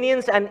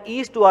convenience and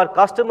ease to our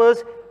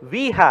customers,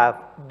 we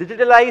have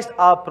digitalized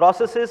our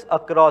processes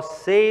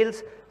across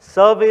sales,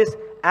 service,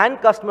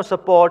 and customer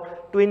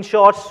support to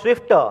ensure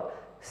swifter,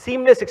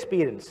 seamless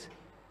experience.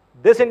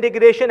 This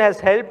integration has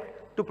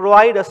helped to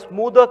provide a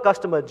smoother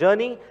customer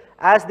journey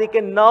as they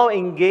can now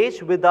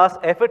engage with us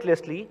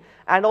effortlessly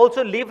and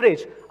also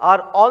leverage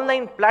our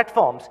online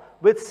platforms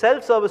with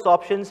self-service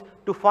options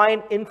to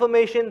find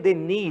information they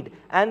need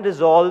and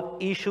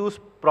resolve issues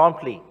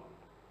promptly.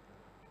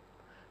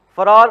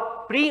 For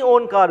our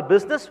pre-owned car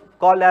business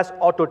called as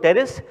Auto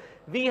Terrace,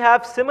 we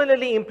have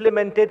similarly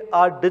implemented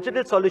our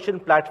digital solution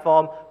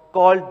platform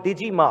called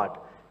DigiMart,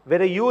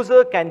 where a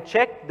user can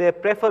check their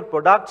preferred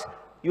products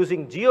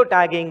using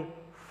geotagging,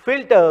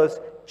 filters,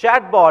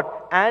 chatbot,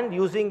 and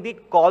using the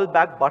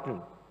callback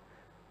button.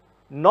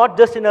 Not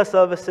just in our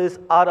services,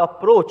 our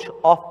approach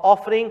of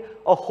offering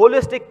a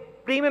holistic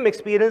premium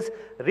experience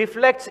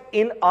reflects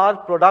in our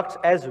products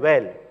as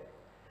well.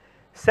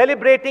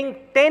 Celebrating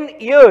 10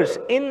 years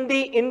in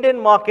the Indian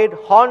market,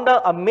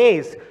 Honda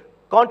Amaze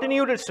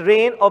continued its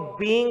reign of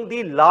being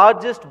the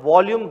largest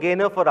volume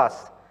gainer for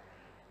us.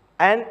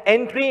 An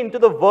entry into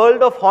the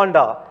world of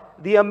Honda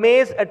the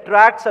Amaze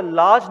attracts a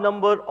large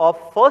number of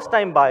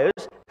first-time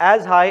buyers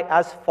as high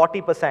as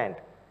 40%.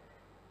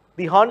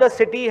 The Honda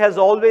City has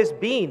always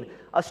been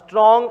a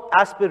strong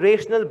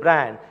aspirational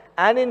brand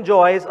and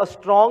enjoys a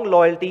strong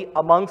loyalty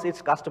amongst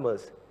its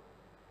customers.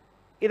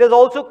 It has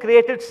also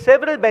created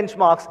several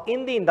benchmarks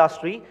in the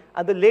industry,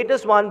 and the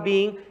latest one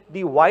being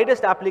the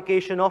widest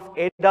application of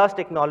ADAS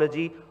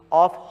technology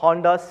of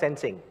Honda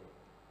sensing.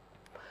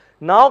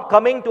 Now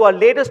coming to our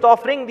latest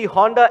offering, the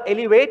Honda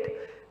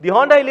Elevate. The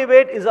Honda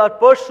Elevate is our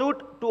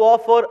pursuit to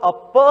offer a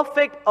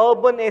perfect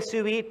urban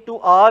SUV to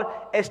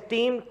our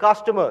esteemed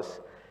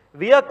customers.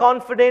 We are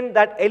confident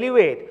that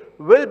Elevate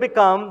will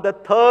become the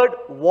third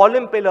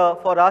volume pillar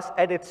for us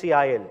at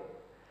HCIL.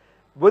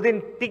 With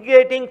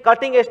integrating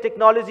cutting-edge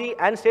technology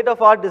and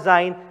state-of-the-art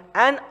design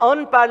and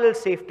unparalleled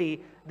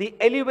safety, the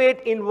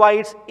Elevate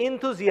invites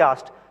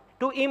enthusiasts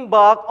to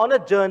embark on a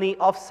journey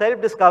of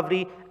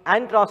self-discovery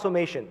and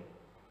transformation.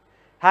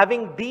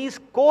 Having these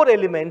core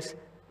elements,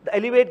 the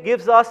Elevate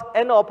gives us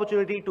an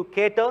opportunity to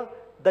cater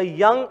the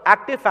young,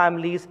 active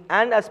families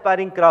and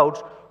aspiring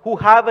crowds who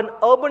have an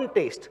urban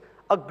taste,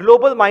 a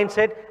global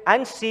mindset,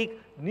 and seek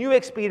new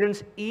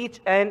experience each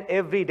and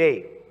every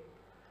day.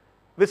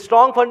 With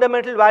strong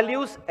fundamental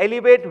values,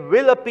 Elevate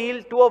will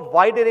appeal to a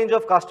wider range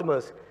of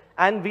customers,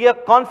 and we are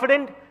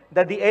confident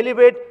that the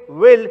Elevate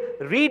will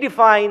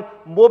redefine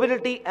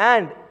mobility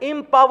and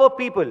empower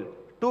people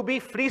to be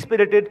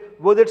free-spirited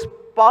with its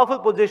powerful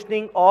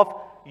positioning of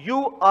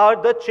 "You are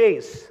the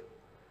chase,"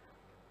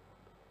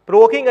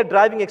 provoking a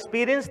driving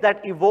experience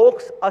that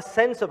evokes a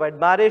sense of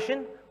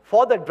admiration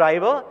for the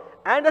driver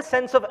and a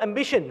sense of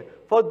ambition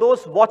for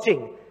those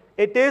watching.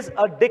 It is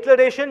a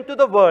declaration to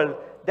the world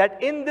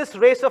that in this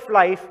race of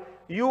life,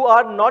 you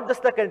are not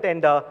just the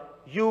contender,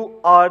 you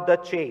are the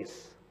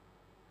chase.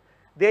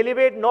 The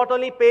Elevate not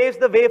only paves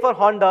the way for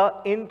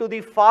Honda into the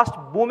fast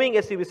booming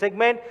SUV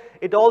segment,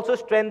 it also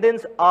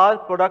strengthens our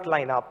product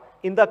lineup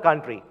in the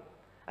country.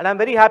 And I'm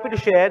very happy to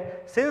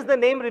share, since the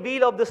name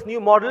reveal of this new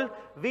model,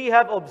 we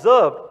have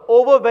observed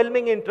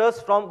overwhelming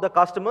interest from the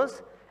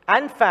customers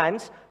and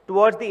fans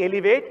towards the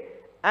Elevate,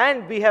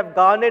 and we have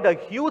garnered a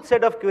huge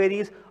set of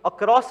queries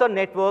across our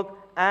network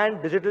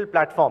and digital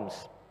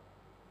platforms.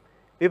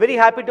 We're very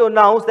happy to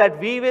announce that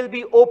we will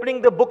be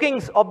opening the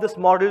bookings of this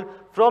model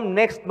from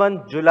next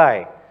month,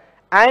 July,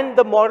 and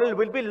the model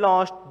will be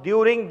launched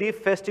during the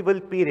festival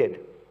period.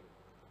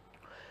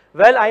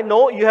 Well, I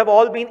know you have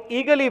all been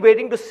eagerly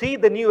waiting to see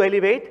the new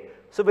Elevate,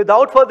 so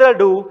without further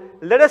ado,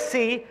 let us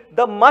see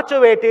the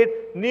much-awaited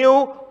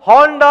new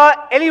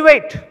Honda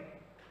Elevate.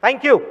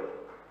 Thank you.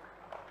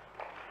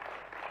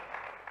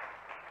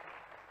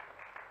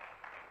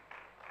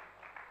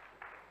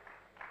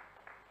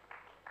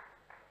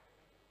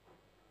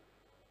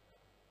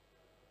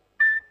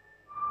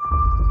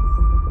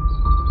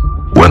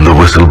 When the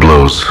whistle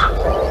blows,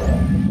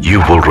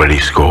 you've already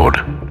scored.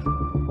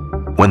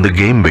 When the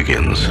game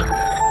begins,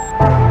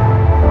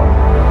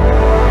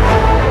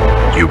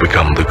 you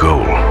become the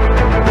goal.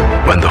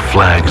 When the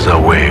flags are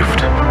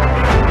waved,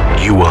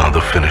 you are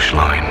the finish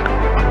line.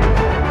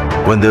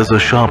 When there's a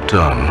sharp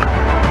turn,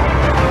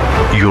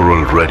 you're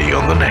already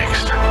on the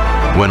next.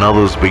 When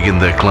others begin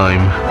their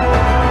climb,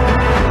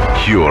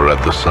 you're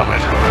at the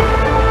summit.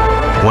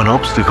 When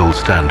obstacles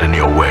stand in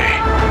your way,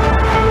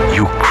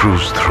 you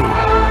cruise through.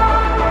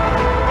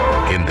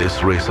 In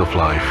this race of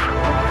life,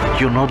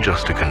 you're not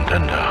just a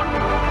contender,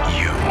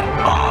 you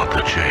are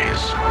the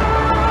chase.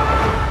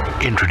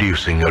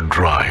 Introducing a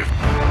drive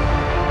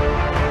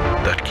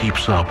that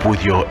keeps up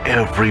with your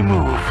every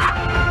move.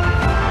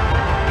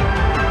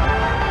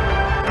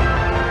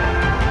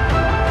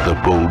 The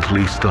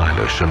boldly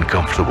stylish and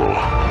comfortable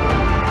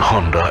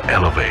Honda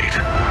Elevate.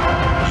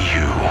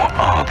 You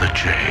are the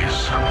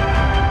chase.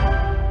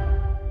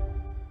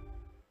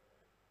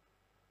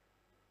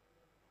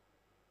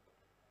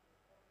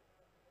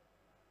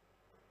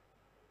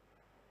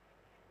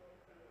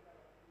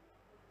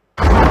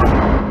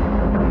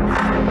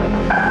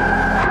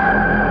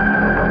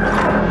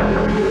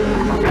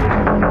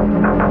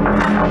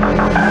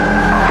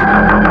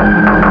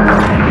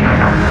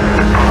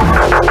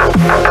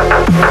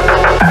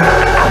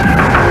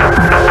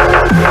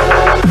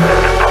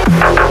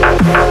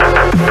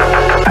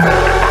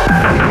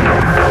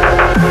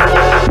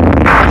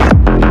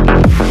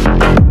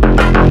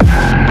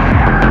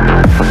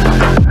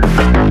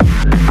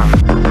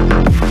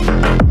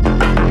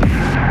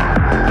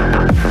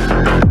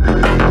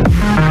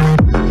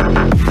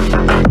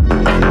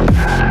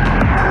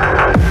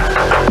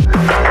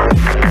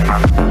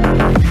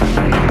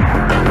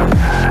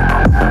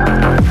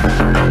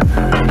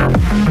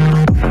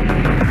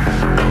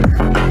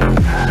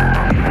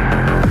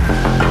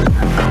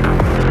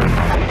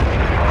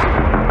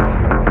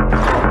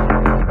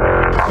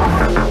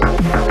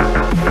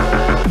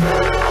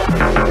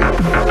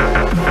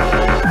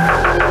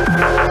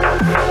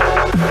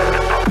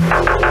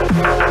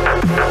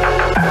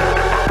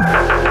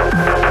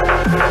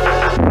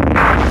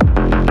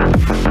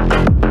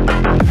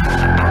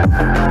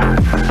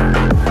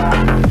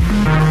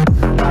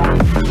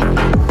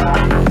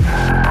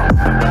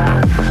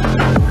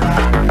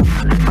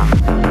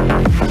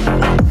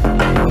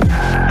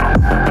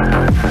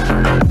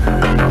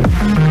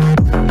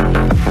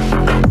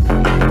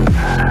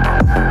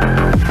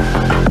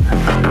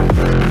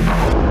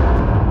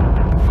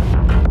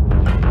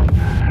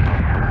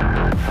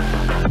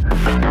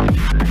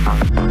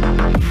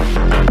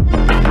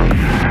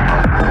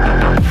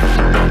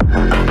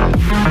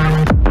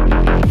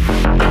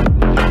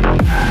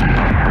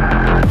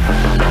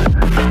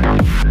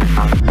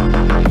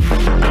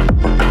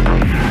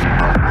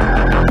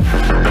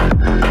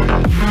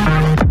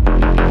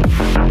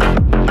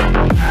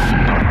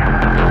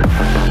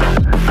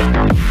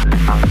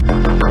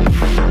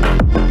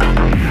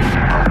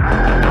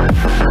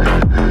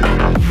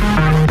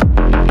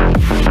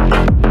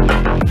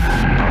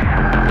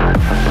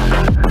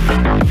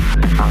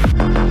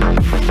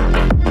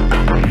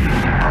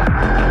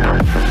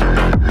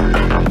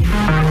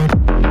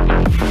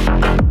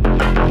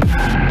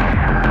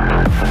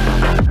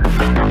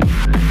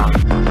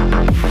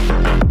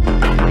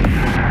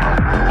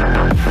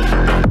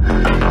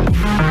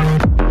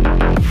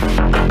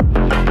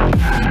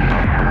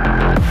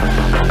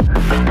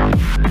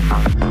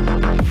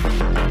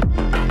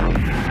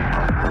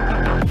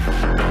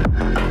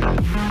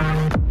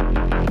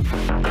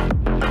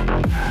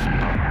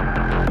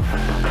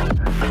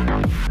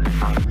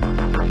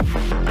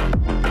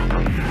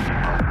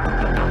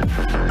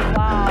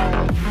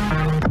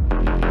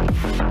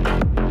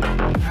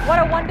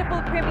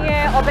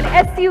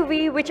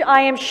 which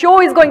I am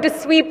sure is going to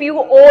sweep you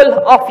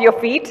all off your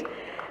feet.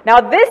 Now,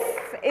 this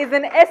is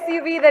an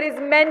SUV that is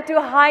meant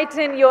to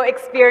heighten your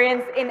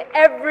experience in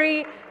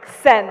every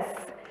sense.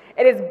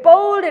 It is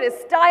bold, it is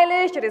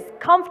stylish, it is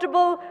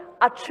comfortable,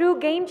 a true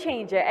game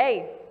changer,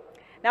 eh?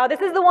 Now,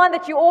 this is the one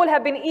that you all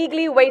have been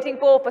eagerly waiting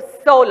for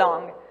so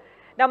long.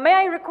 Now, may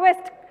I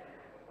request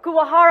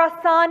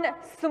Kuwahara-san,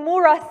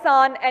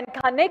 Sumura-san, and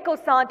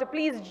Kaneko-san to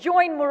please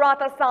join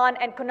Murata-san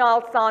and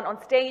Kunal-san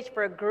on stage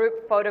for a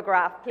group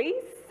photograph,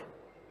 please.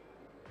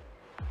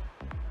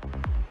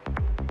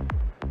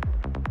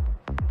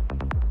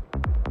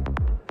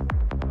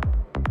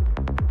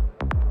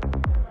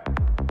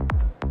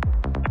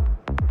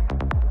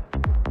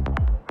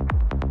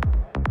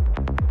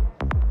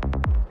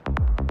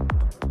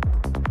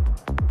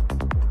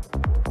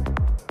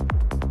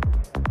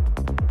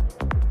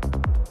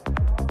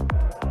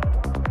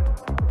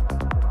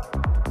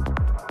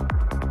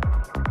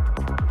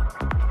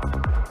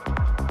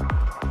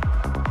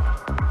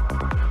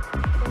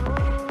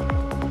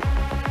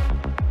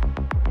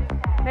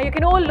 Now you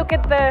can all look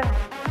at the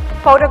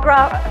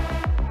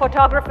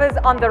photographers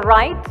on the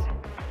right.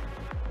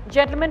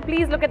 Gentlemen,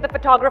 please look at the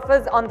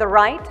photographers on the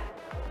right.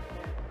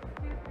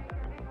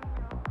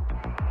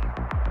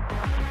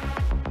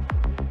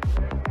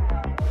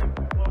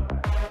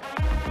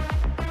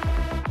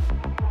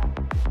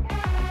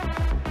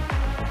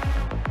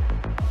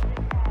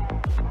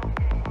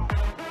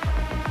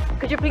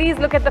 Could you please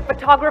look at the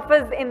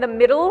photographers in the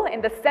middle,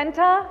 in the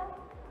center?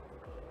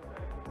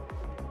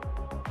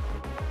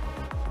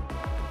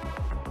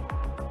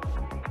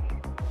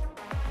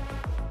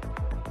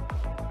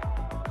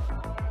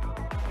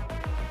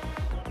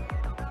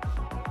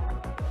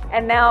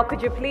 And now,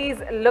 could you please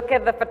look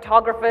at the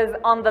photographers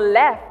on the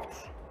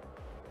left?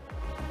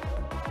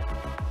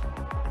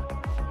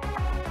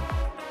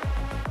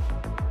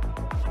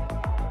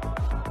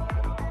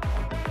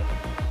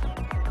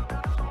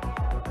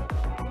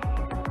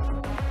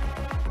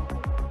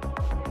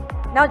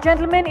 Now,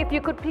 gentlemen, if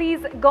you could please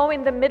go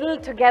in the middle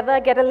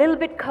together, get a little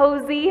bit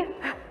cozy.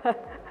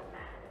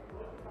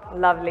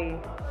 Lovely.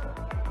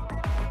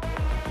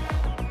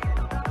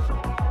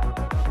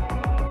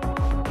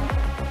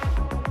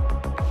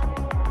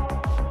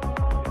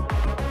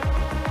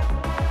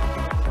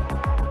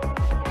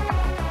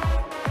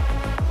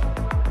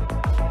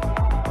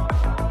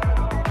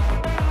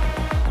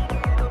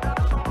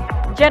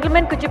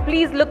 Gentlemen, could you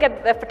please look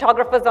at the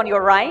photographers on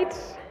your right?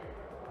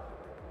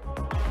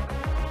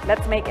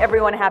 Let's make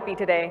everyone happy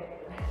today.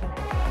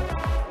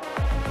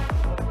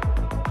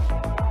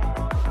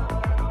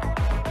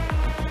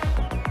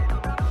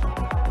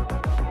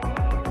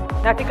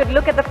 Now, if you could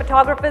look at the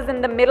photographers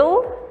in the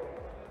middle.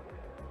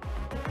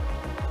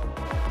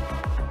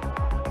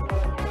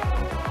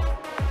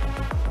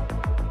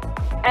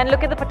 And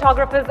look at the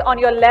photographers on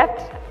your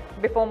left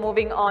before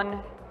moving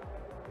on.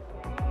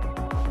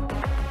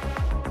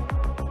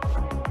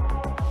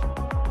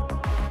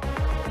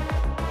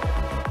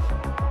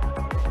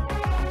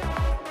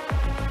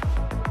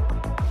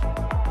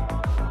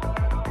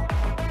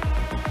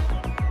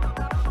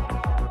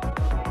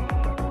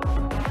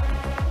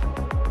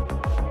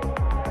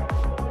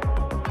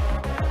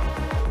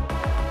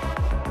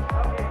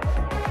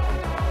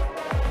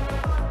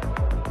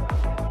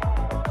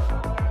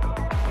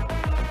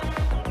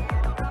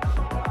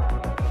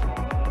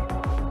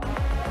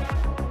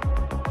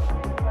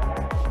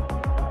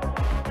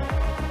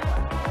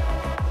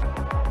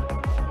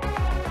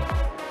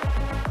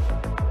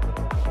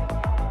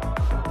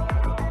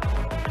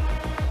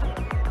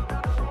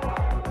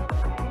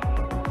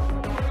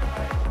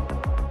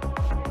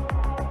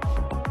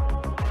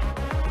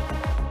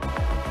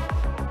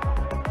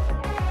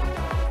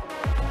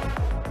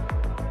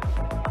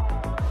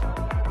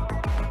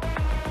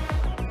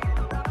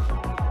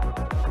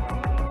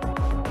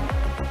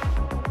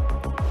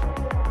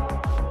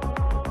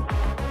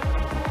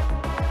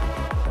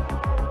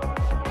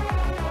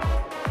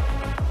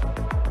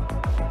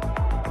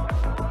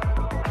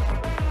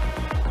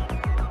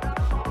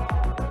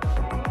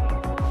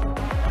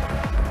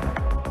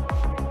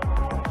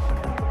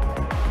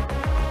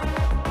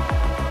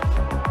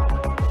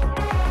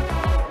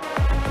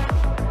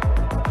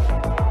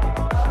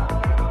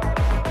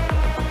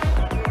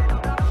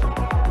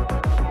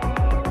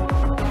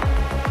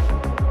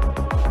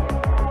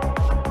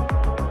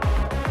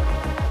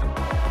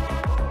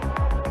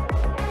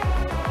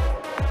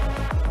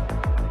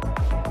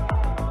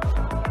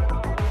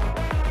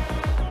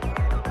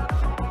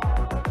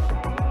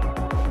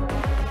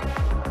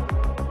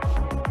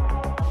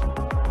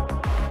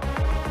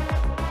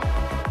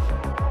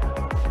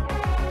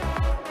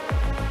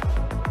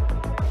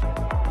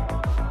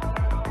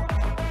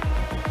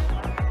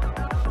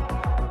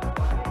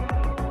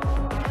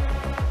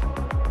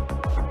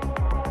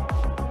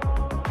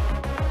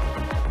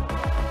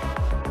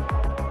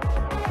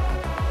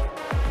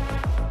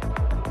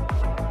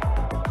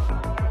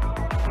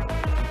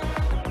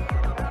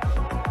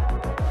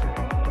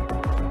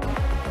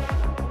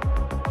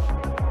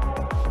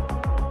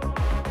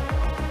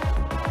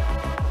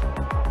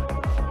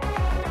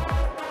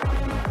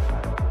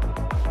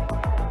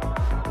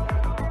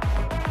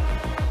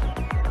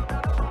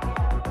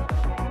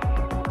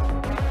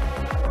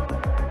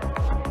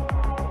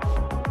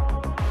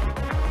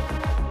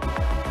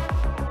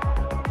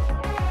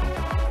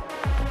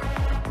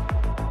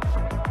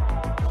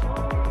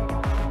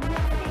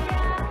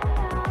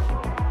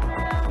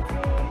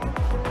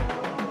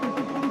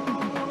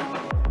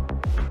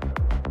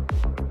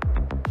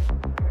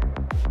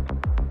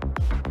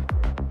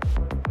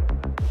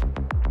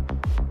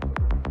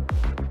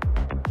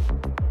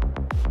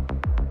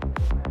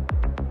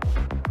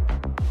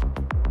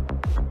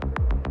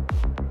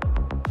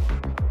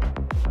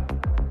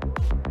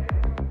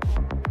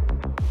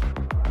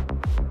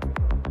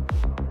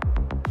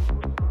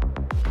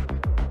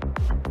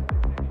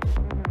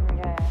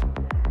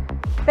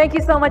 Thank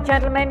you so much,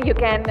 gentlemen. You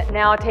can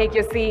now take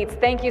your seats.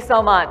 Thank you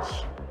so much.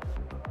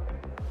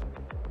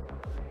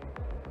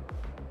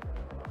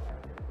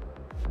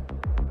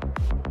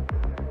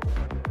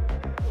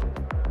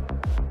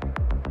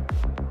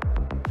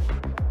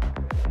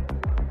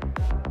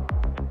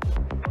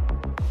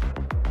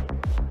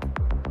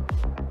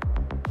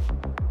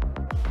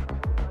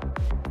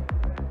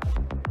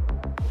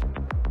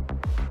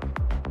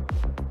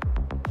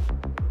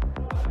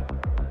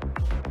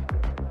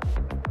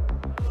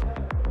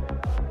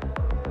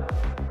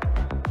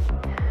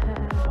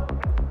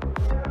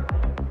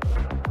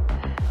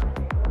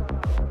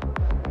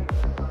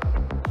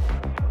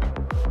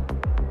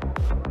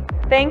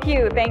 Thank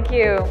you, thank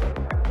you.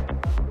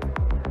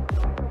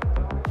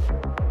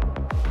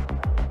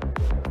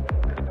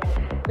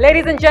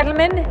 Ladies and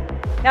gentlemen,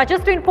 now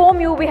just to inform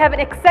you, we have an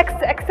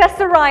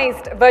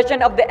accessorized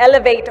version of the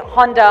Elevate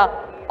Honda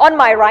on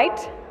my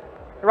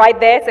right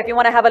there. So if you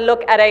want to have a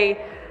look at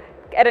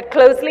it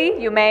closely,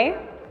 you may.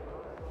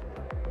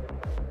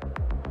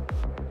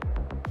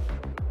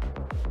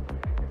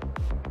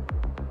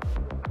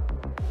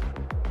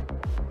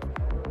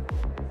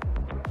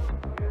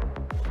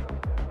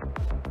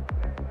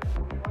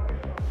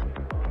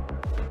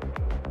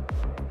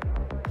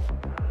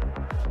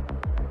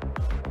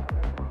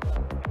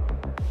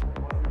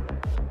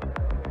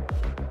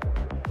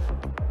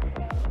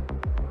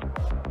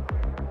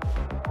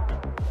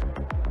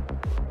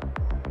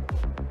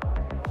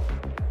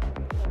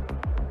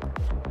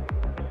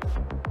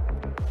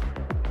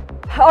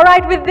 All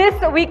right, with this,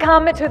 we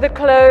come to the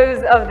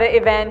close of the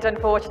event,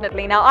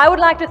 unfortunately. Now, I would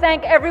like to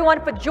thank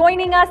everyone for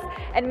joining us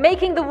and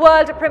making the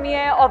world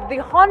premiere of the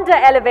Honda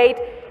Elevate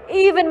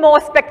even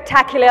more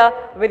spectacular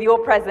with your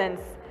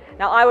presence.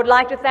 Now, I would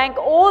like to thank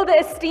all the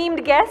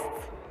esteemed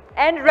guests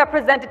and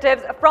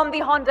representatives from the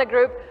Honda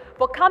Group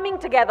for coming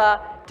together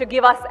to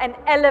give us an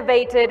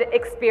elevated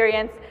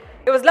experience.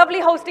 It was lovely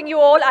hosting you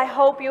all. I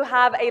hope you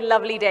have a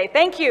lovely day.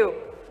 Thank you.